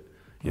doesn't do it.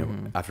 You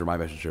know, after my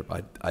mission trip,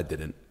 I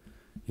didn't.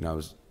 You know, I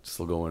was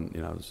still going,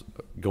 you know, I was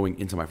going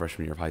into my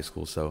freshman year of high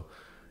school. So,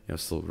 you know,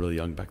 still really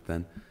young back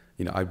then.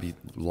 You know, I'd be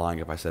lying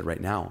if I said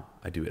right now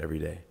I do it every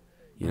day,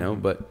 you know,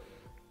 but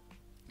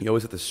you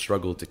always have to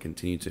struggle to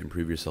continue to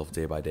improve yourself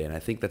day by day. And I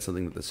think that's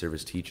something that the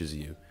service teaches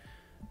you,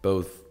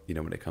 both, you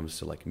know, when it comes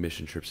to like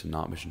mission trips and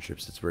not mission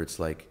trips. It's where it's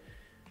like,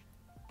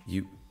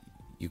 you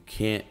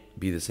can't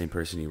be the same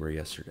person you were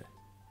yesterday.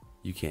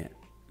 You can't.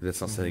 That's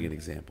not setting an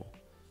example,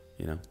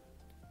 you know?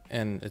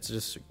 And it's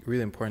just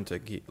really important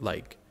to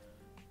like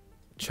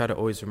try to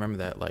always remember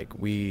that, like,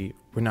 we're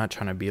not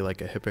trying to be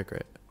like a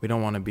hypocrite. We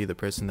don't want to be the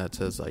person that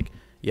says like,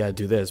 yeah,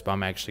 do this, but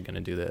I'm actually going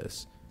to do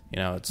this. You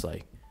know, it's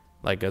like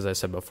as I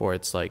said before,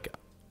 it's like,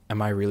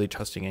 am I really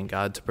trusting in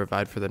God to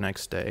provide for the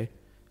next day?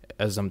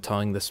 As I'm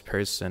telling this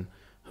person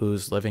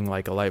who's living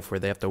like a life where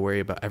they have to worry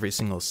about every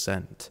single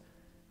cent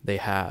they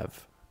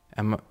have,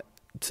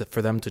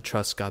 for them to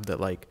trust God that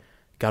like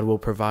God will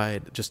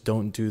provide. Just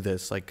don't do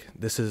this. Like,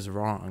 this is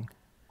wrong,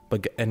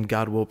 and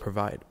God will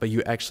provide. But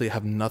you actually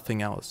have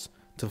nothing else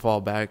to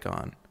fall back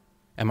on.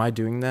 Am I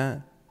doing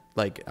that?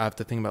 Like, I have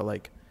to think about,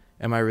 like,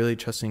 am I really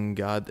trusting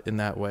God in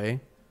that way,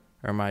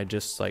 or am I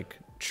just like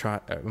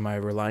am I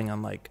relying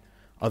on like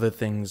other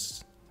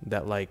things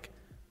that like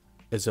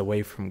is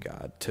away from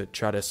God to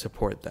try to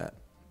support that?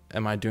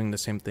 Am I doing the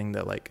same thing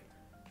that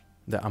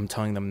I'm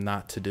telling them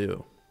not to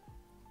do?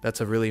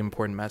 That's a really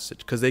important message,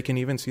 because they can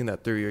even see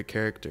that through your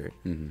character.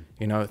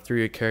 You know, through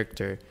your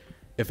character,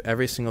 if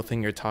every single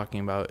thing you're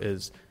talking about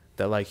is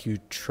that like you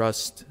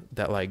trust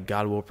that like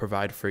God will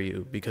provide for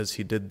you because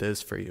he did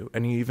this for you,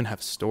 and you even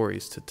have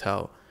stories to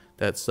tell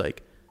that's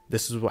like,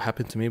 this is what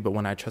happened to me, but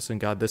when I trust in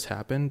God, this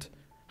happened,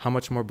 how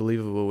much more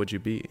believable would you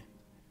be?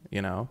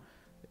 You know,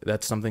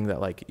 that's something that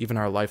like even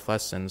our life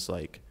lessons,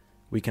 like,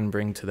 we can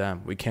bring to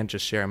them. We can't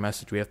just share a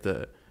message. We have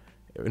to,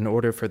 in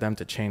order for them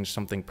to change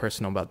something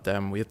personal about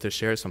them, we have to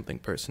share something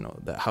personal,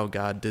 that how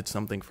God did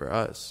something for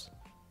us.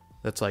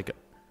 That's like,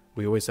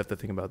 we always have to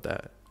think about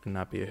that and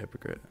not be a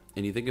hypocrite.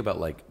 And you think about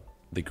like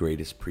the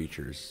greatest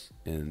preachers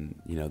in,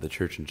 you know, the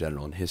church in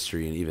general, in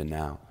history, and even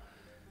now,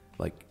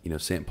 like, you know,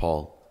 St.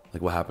 Paul,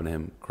 like, what happened to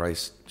him?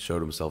 Christ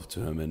showed himself to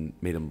him and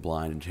made him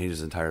blind and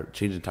changed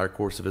the entire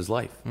course of his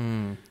life.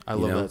 I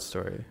love that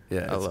story.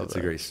 Yeah, it's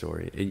a great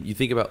story. And you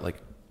think about,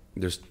 like,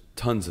 there's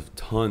tons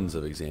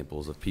of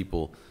examples of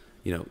people,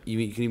 you know,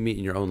 even you can meet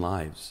in your own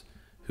lives,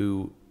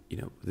 who, you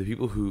know, the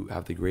people who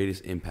have the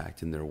greatest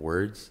impact in their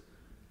words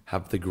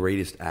have the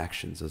greatest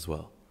actions as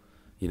well.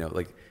 You know,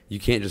 like, you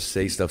can't just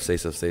say stuff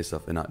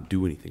and not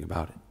do anything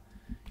about it.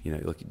 You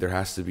know, like, there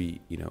has to be,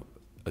 you know,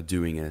 a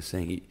doing and a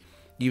saying.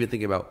 Even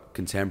think about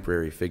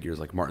contemporary figures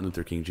like Martin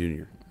Luther King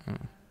Jr.,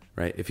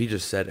 right? If he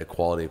just said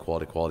equality,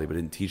 but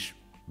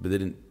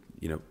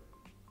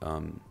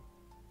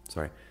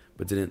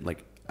didn't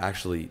like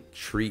actually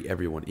treat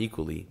everyone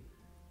equally,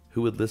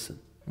 who would listen?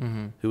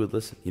 Who would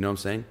listen? You know what I'm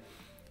saying?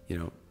 You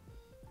know,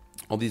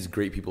 all these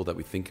great people that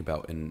we think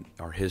about in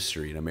our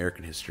history, in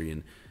American history,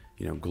 and,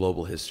 you know,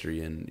 global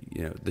history, and,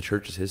 you know, the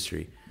church's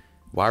history.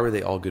 Why were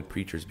they all good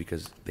preachers?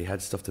 Because they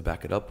had stuff to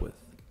back it up with.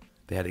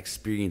 They had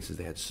experiences,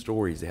 they had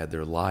stories, they had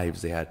their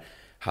lives, they had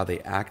how they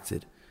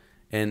acted.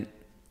 And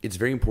it's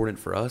very important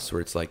for us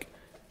where it's like,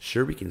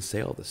 sure, we can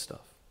say all this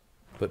stuff,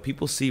 but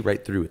people see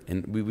right through it.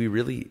 And we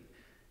really,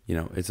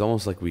 it's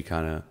almost like we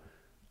kind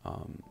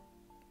of,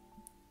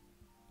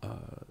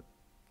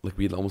 like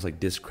we almost like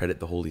discredit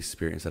the Holy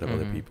Spirit instead of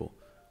other people.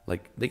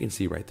 Like they can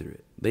see right through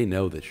it. They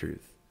know the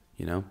truth,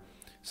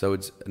 So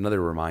it's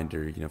another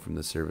reminder, from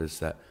the service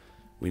that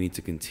we need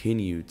to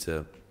continue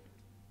to,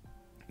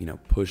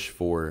 push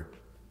for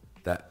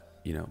that,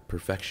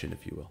 perfection,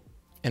 if you will.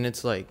 And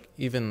it's like,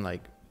 even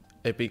like,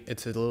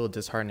 it's a little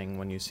disheartening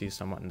when you see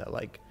someone that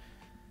like,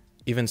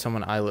 even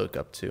someone I look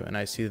up to and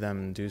I see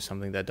them do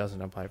something that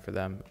doesn't apply for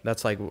them.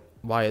 That's like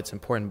why it's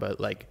important. But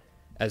like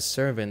as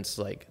servants,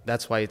 like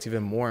that's why it's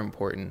even more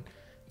important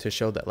to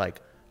show that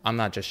like, I'm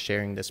not just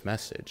sharing this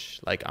message.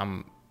 Like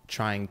I'm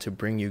trying to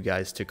bring you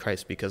guys to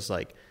Christ, because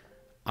like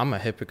I'm a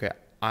hypocrite.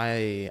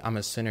 I'm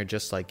a sinner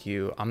just like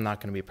you. I'm not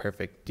going to be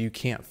perfect. You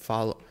can't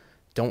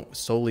don't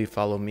solely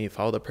follow me.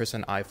 Follow the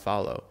person I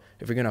follow.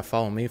 If you're going to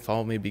follow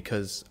me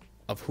because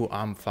of who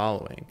I'm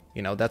following.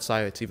 That's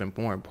why it's even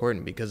more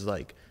important, because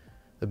like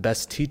the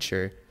best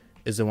teacher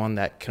is the one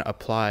that can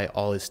apply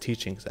all his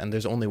teachings. And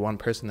there's only one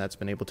person that's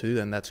been able to do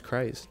that, and that's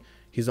Christ.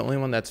 He's the only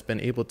one that's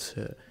been able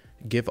to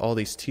give all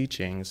these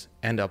teachings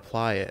and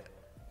apply it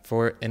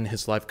in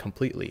his life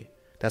completely.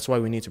 That's why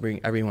we need to bring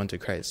everyone to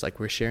Christ. Like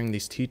we're sharing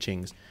these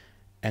teachings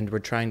and we're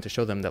trying to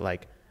show them that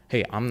like,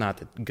 hey, I'm not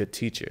the good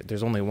teacher.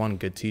 There's only one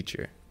good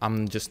teacher.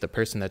 I'm just the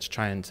person that's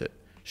trying to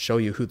show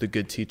you who the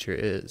good teacher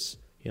is.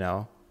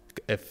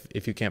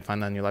 If you can't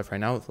find that in your life right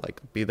now,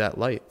 like be that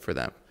light for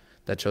them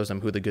that shows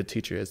them who the good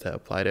teacher is, that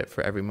applied it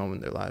for every moment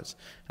of their lives.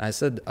 And I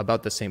said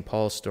about the St.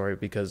 Paul story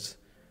because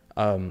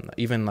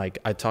even like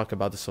I talk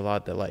about this a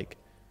lot, that like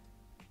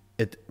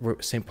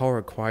St. Paul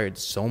required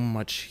so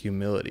much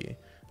humility.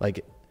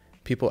 Like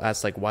people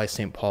ask like, why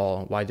St.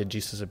 Paul? Why did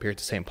Jesus appear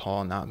to St.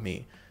 Paul and not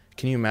me?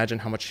 Can you imagine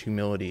how much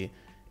humility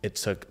it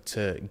took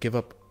to give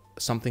up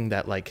something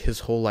that like his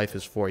whole life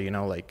is for?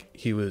 Like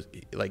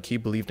he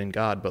believed in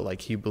God, but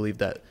like he believed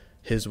that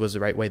his was the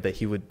right way, that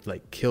he would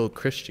like kill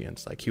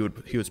Christians. Like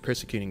he was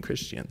persecuting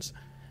Christians.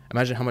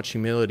 Imagine how much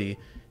humility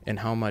and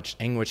how much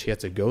anguish he had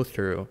to go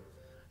through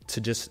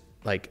to just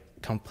like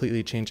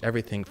completely change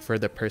everything for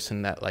the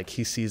person that like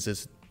he sees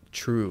as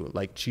true,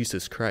 like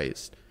Jesus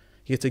Christ.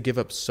 He had to give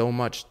up so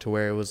much to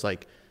where it was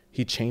like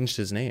he changed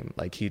his name.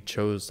 Like he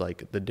chose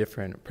like the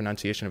different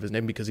pronunciation of his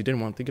name because he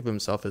didn't want to think of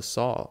himself as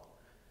Saul.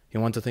 He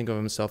wanted to think of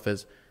himself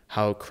as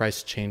how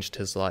Christ changed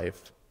his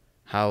life,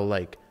 how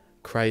like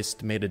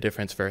Christ made a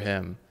difference for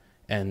him,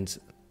 and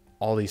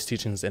all these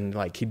teachings. And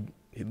like he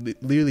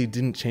literally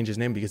didn't change his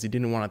name because he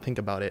didn't want to think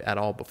about it at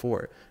all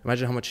before.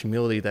 Imagine how much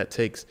humility that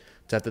takes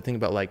to have to think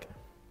about like,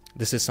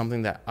 this is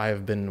something that I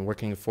have been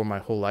working for my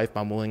whole life,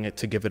 but I'm willing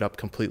to give it up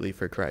completely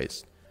for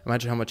Christ.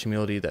 Imagine how much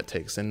humility that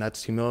takes. And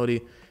that's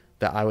humility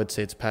that I would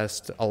say it's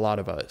past a lot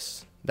of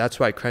us. That's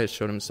why Christ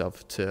showed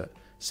himself to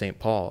St.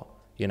 Paul,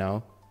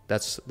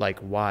 That's like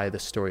why the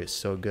story is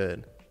so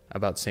good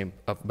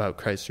about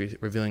Christ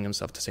revealing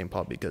himself to St.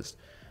 Paul, because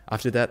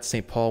after that,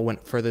 St. Paul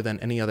went further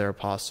than any other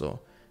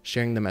apostle,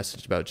 sharing the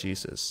message about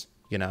Jesus,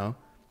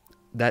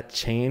 That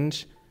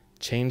changed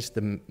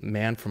the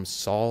man from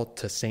Saul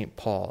to St.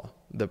 Paul,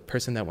 the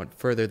person that went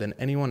further than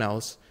anyone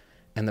else,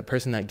 and the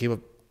person that gave up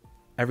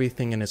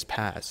everything in his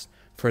past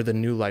for the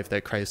new life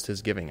that Christ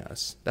is giving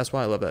us. That's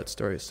why I love that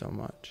story so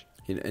much.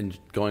 And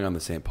going on the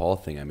St. Paul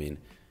thing, I mean,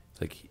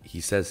 it's like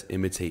he says,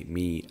 imitate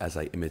me as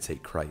I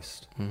imitate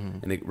Christ.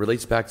 Mm-hmm. And it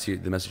relates back to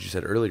the message you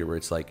said earlier, where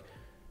it's like,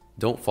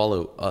 don't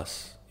follow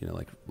us,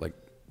 like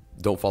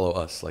don't follow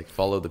us, like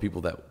follow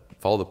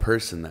the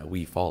person that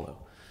we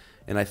follow.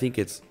 And I think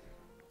and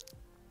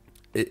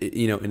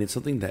it's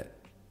something that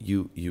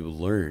you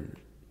learn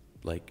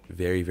like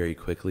very, very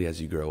quickly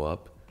as you grow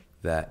up,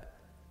 that,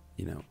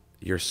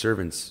 your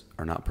servants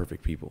are not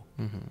perfect people,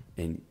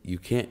 and you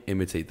can't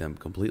imitate them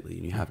completely,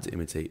 and you have to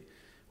imitate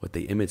what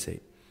they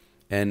imitate.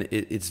 And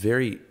it's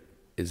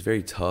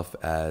very tough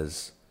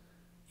as,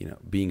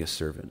 being a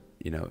servant,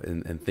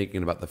 and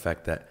thinking about the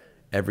fact that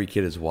every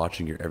kid is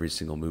watching your every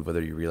single move,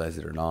 whether you realize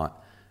it or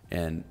not.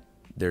 And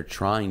they're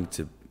trying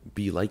to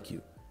be like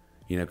you,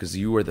 because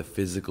you are the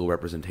physical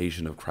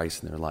representation of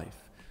Christ in their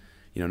life,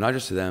 not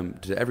just to them,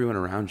 to everyone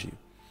around you.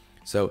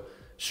 So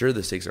sure,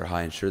 the stakes are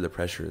high, and sure, the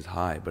pressure is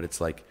high, but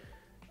it's like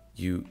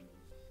you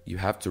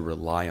have to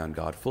rely on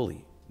God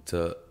fully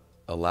to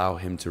allow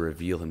him to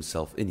reveal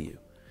himself in you.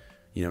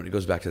 And it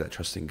goes back to that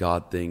trusting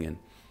God thing. And,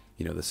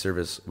 the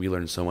service, we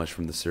learn so much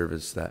from the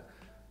service that,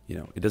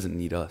 it doesn't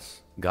need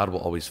us. God will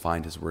always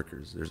find his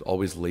workers. There's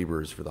always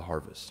laborers for the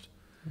harvest.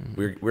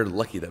 Mm-hmm. We're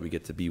lucky that we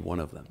get to be one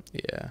of them.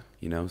 Yeah.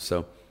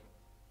 So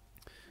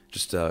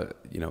just,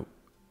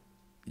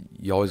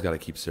 you always got to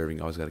keep serving.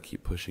 You always got to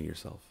keep pushing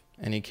yourself.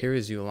 And he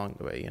carries you along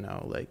the way,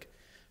 like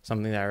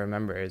something that I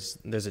remember is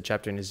there's a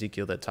chapter in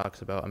Ezekiel that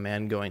talks about a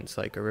man going to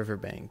like a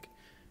riverbank,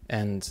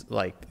 and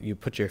like you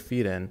put your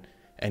feet in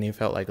and you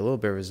felt like a little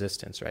bit of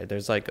resistance, right?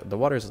 There's like, the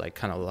water's like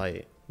kind of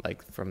light,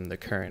 like from the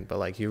current, but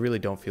like you really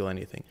don't feel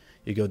anything.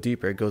 You go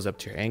deeper, it goes up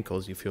to your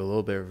ankles, you feel a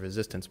little bit of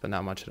resistance, but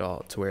not much at all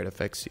to where it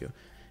affects you.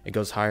 It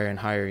goes higher and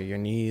higher. Your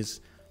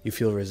knees, you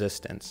feel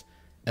resistance.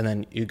 And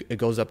then it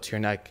goes up to your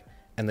neck,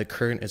 and the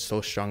current is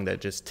so strong that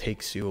it just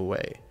takes you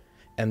away.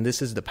 And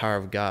this is the power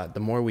of God. The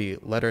more we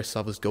let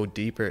ourselves go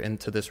deeper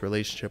into this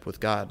relationship with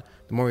God,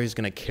 the more he's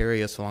going to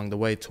carry us along the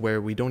way to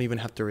where we don't even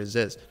have to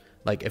resist.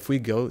 Like, if we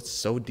go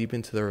so deep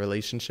into the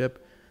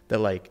relationship that,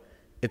 like,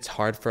 it's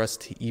hard for us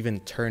to even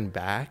turn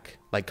back,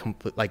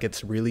 like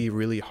it's really,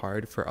 really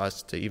hard for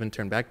us to even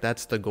turn back.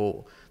 That's the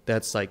goal.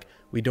 That's like,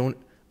 we don't,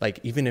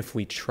 like, even if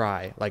we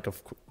try, like,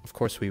 of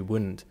course we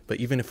wouldn't, but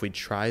even if we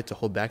try to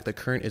hold back, the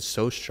current is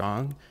so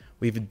strong.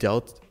 We've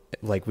dived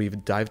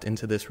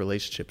into this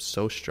relationship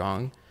so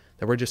strong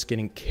that we're just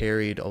getting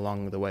carried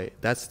along the way.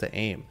 That's the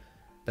aim.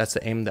 That's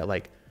the aim, that,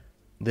 like,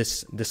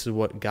 this is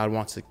what God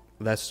wants to,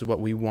 that's what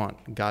we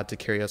want God to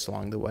carry us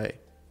along the way.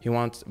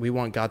 We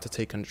want God to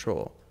take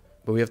control.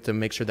 But we have to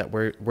make sure that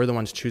we're the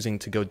ones choosing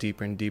to go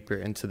deeper and deeper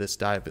into this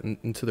dive,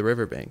 into the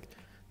riverbank,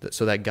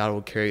 so that God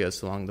will carry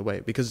us along the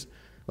way. Because,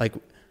 like,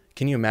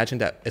 can you imagine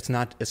that it's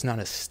not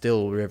a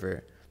still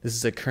river? This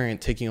is a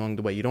current taking you along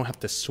the way. You don't have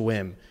to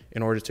swim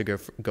in order to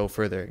go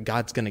further.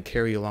 God's going to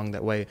carry you along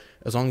that way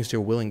as long as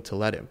you're willing to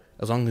let him.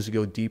 As long as you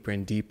go deeper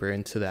and deeper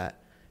into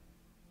that,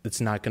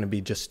 it's not going to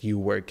be just you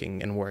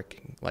working and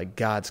working. Like,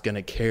 God's going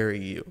to carry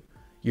you.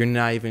 You're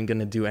not even going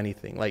to do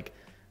anything.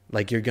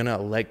 Like you're going to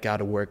let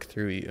God work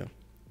through you.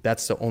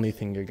 That's the only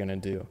thing you're going to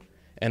do.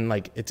 And,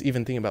 like, it's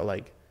even thinking about,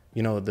 like,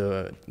 you know,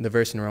 the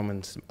verse in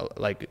Romans,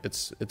 like,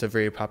 it's a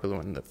very popular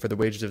one. For the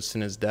wages of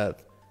sin is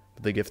death,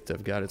 but the gift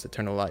of God is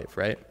eternal life,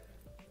 right?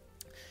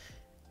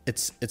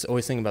 It's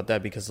always thinking about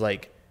that, because,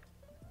 like,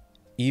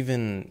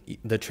 even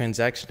the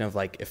transaction of,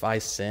 like, if I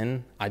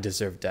sin, I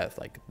deserve death.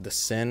 Like, the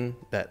sin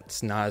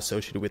that's not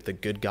associated with the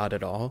good God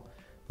at all,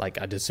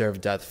 like, I deserve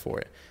death for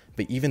it.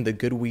 But even the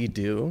good we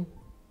do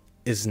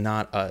is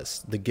not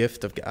us. The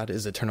gift of God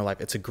is eternal life.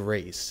 It's a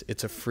grace.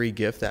 It's a free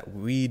gift that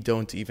we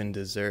don't even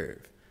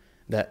deserve.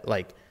 That,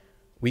 like,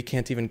 we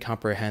can't even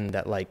comprehend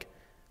that, like,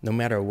 no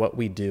matter what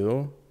we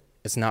do,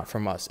 it's not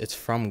from us. It's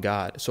from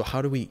God. So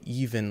how do we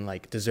even,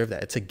 like, deserve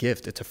that? It's a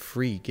gift. It's a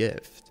free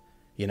gift.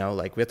 You know,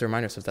 like, we have to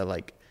remind ourselves that,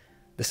 like,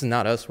 this is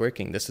not us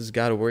working. This is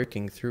God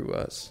working through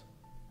us.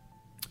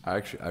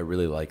 I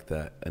really like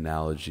that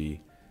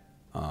analogy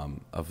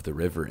of the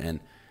river.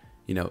 And,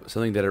 you know,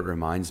 something that it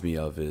reminds me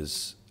of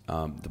is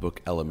the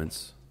book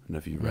Elements. I don't know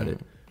if you read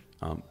it.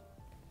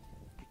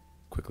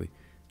 Quickly.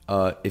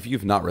 If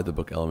you've not read the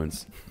book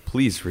Elements,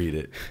 please read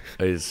it.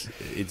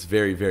 It's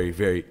very, very,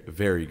 very,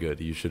 very good.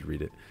 You should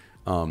read it.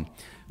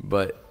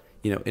 But,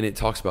 you know, and it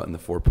talks about in the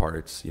 4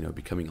 parts, you know,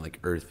 becoming like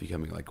earth,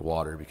 becoming like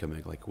water,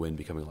 becoming like wind,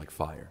 becoming like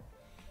fire.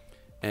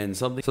 And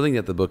something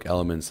that the book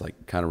Elements,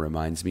 like, kind of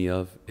reminds me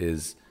of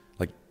is,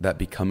 like, that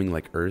becoming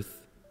like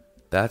earth.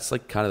 That's,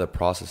 like, kind of the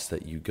process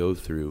that you go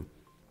through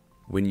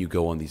when you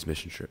go on these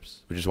mission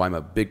trips, which is why I'm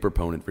a big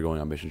proponent for going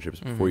on mission trips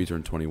before you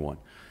turn 21.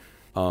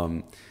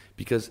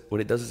 Because what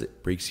it does is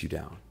it breaks you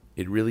down.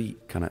 It really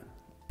kind of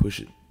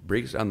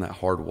breaks down that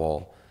hard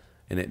wall,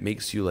 and it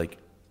makes you, like,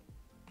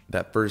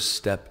 that first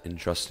step in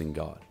trusting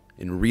God,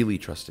 in really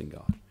trusting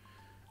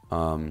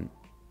God.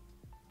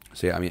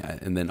 So yeah, I mean,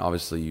 and then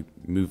obviously you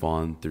move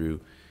on through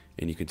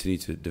and you continue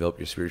to develop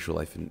your spiritual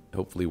life, and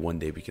hopefully one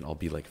day we can all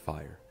be like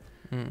fire.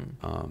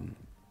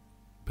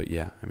 But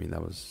yeah, I mean,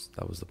 that was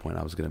the point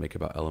I was going to make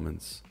about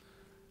Elements.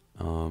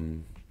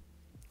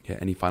 Yeah.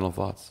 Any final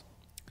thoughts?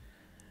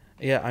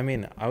 Yeah, I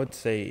mean, I would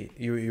say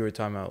you were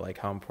talking about, like,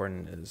 how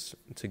important it is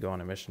to go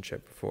on a mission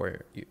trip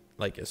before you,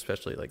 like,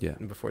 especially, like,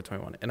 before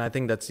 21. And I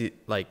think that's,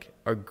 like,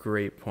 a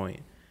great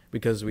point,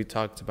 because we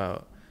talked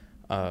about,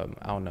 I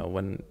don't know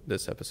when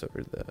this episode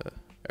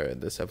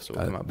this episode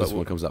will come out. This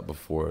one comes out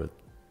before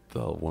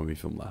the one we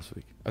filmed last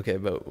week. Okay,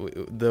 but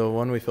the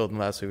one we filmed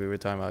last week, we were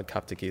talking about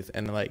COPTIC youth,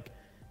 and, like,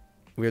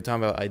 we were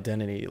talking about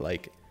identity.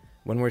 Like,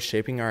 when we're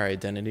shaping our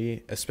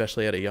identity,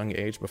 especially at a young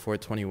age before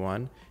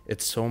 21,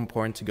 it's so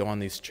important to go on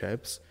these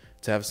trips,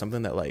 to have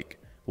something that, like,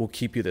 will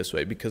keep you this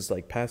way. Because,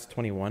 like, past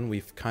 21,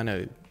 we kind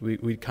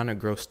of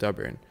grow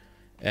stubborn,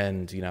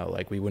 and, you know,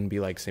 like, we wouldn't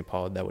be like St.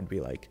 Paul, that would be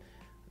like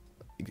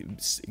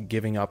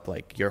giving up,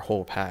 like, your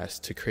whole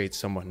past to create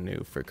someone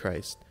new for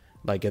Christ.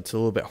 Like, it's a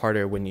little bit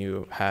harder when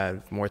you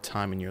have more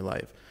time in your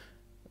life.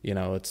 You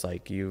know, it's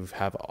like you've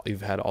had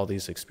all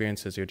these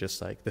experiences. You're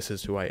just like, this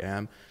is who I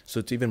am.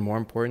 So it's even more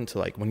important to,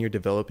 like, when you're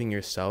developing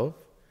yourself,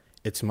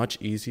 it's much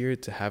easier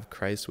to have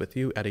Christ with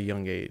you at a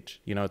young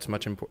age. You know,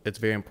 it's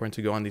very important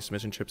to go on these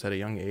mission trips at a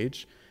young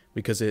age,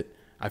 because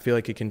I feel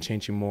like it can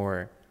change you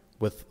more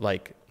with,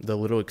 like, the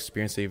little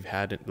experience that you've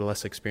had, the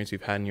less experience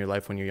you've had in your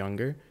life when you're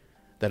younger,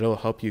 that it'll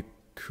help you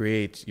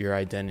create your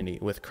identity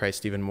with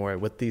Christ even more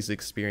with these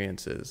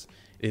experiences.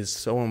 It is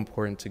so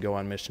important to go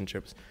on mission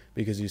trips,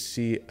 because you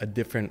see a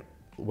different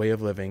way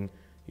of living.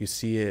 You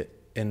see it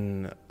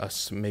in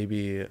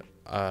maybe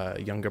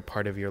a younger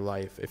part of your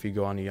life if you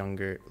go on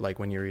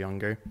when you're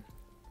younger.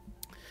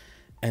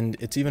 And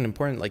it's even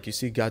important, like, you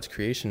see God's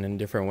creation in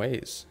different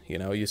ways. You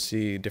know, you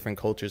see different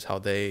cultures, how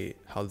they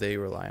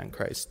rely on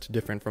Christ,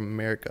 different from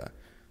America.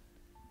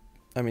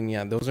 I mean,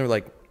 yeah, those are,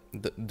 like,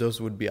 those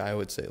would be, I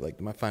would say,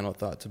 like my final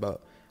thoughts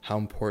about how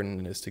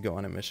important it is to go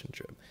on a mission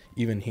trip.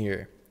 Even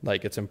here,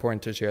 like it's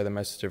important to share the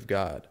message of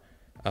God.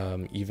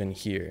 Even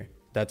here,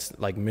 that's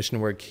like mission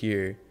work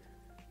here.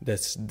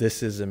 This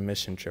is a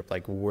mission trip,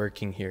 like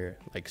working here,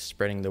 like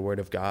spreading the word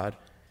of God.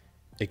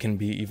 It can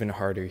be even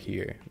harder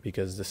here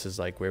because this is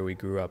like where we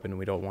grew up, and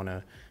we don't want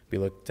to be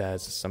looked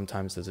at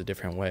sometimes as a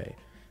different way.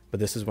 But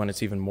this is when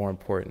it's even more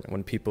important.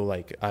 When people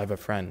like, I have a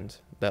friend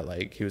that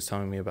like, he was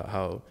telling me about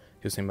how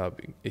he was saying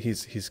about,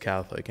 he's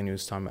Catholic, and he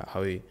was talking about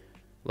how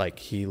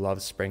he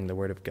loves spreading the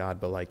word of God,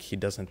 but like he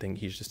doesn't think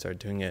he should start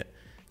doing it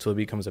till he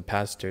becomes a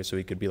pastor so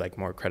he could be like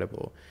more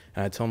credible.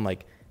 And I told him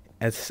like,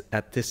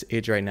 at this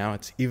age right now,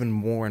 it's even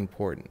more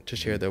important to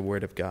share the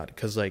word of God.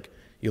 Because like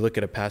you look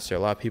at a pastor, a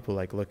lot of people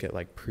like look at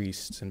like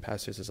priests and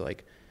pastors as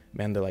like,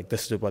 man, they're like,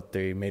 this is what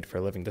they made for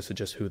a living. This is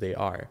just who they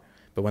are.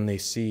 But when they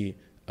see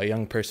a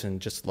young person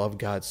just love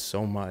God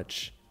so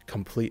much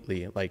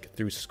completely, like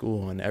through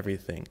school and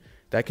everything,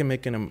 that can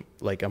make a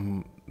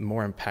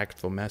more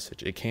impactful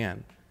message. It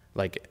can.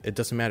 Like, it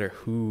doesn't matter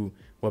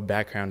what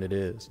background it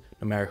is,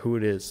 no matter who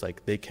it is,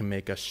 like they can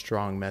make a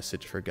strong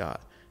message for God.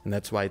 And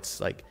that's why it's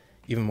like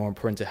even more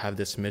important to have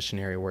this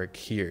missionary work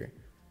here.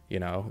 You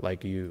know,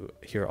 like you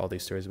hear all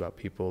these stories about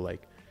people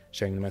like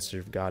sharing the message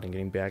of God and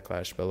getting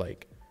backlash, but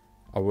like,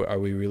 are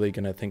we really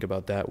going to think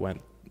about that when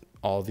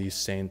all these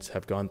saints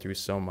have gone through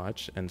so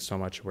much and so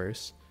much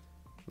worse?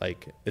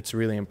 Like, it's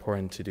really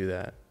important to do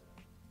that.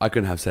 I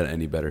couldn't have said it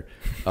any better.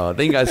 Thank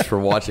you guys for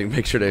watching.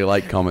 Make sure to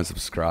like, comment,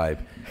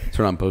 subscribe,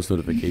 turn on post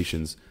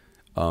notifications.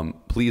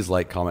 Please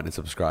like, comment, and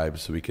subscribe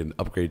so we can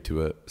upgrade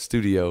to a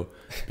studio,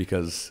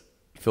 because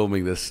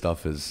filming this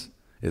stuff is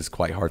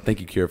quite hard. Thank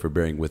you, Kyro, for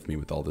bearing with me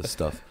with all this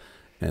stuff.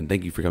 And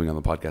thank you for coming on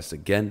the podcast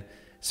again.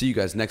 See you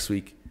guys next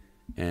week.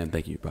 And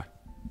thank you. Bye.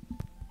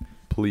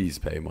 Please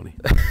pay money.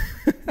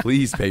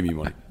 Please pay me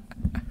money.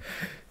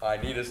 I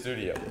need a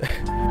studio.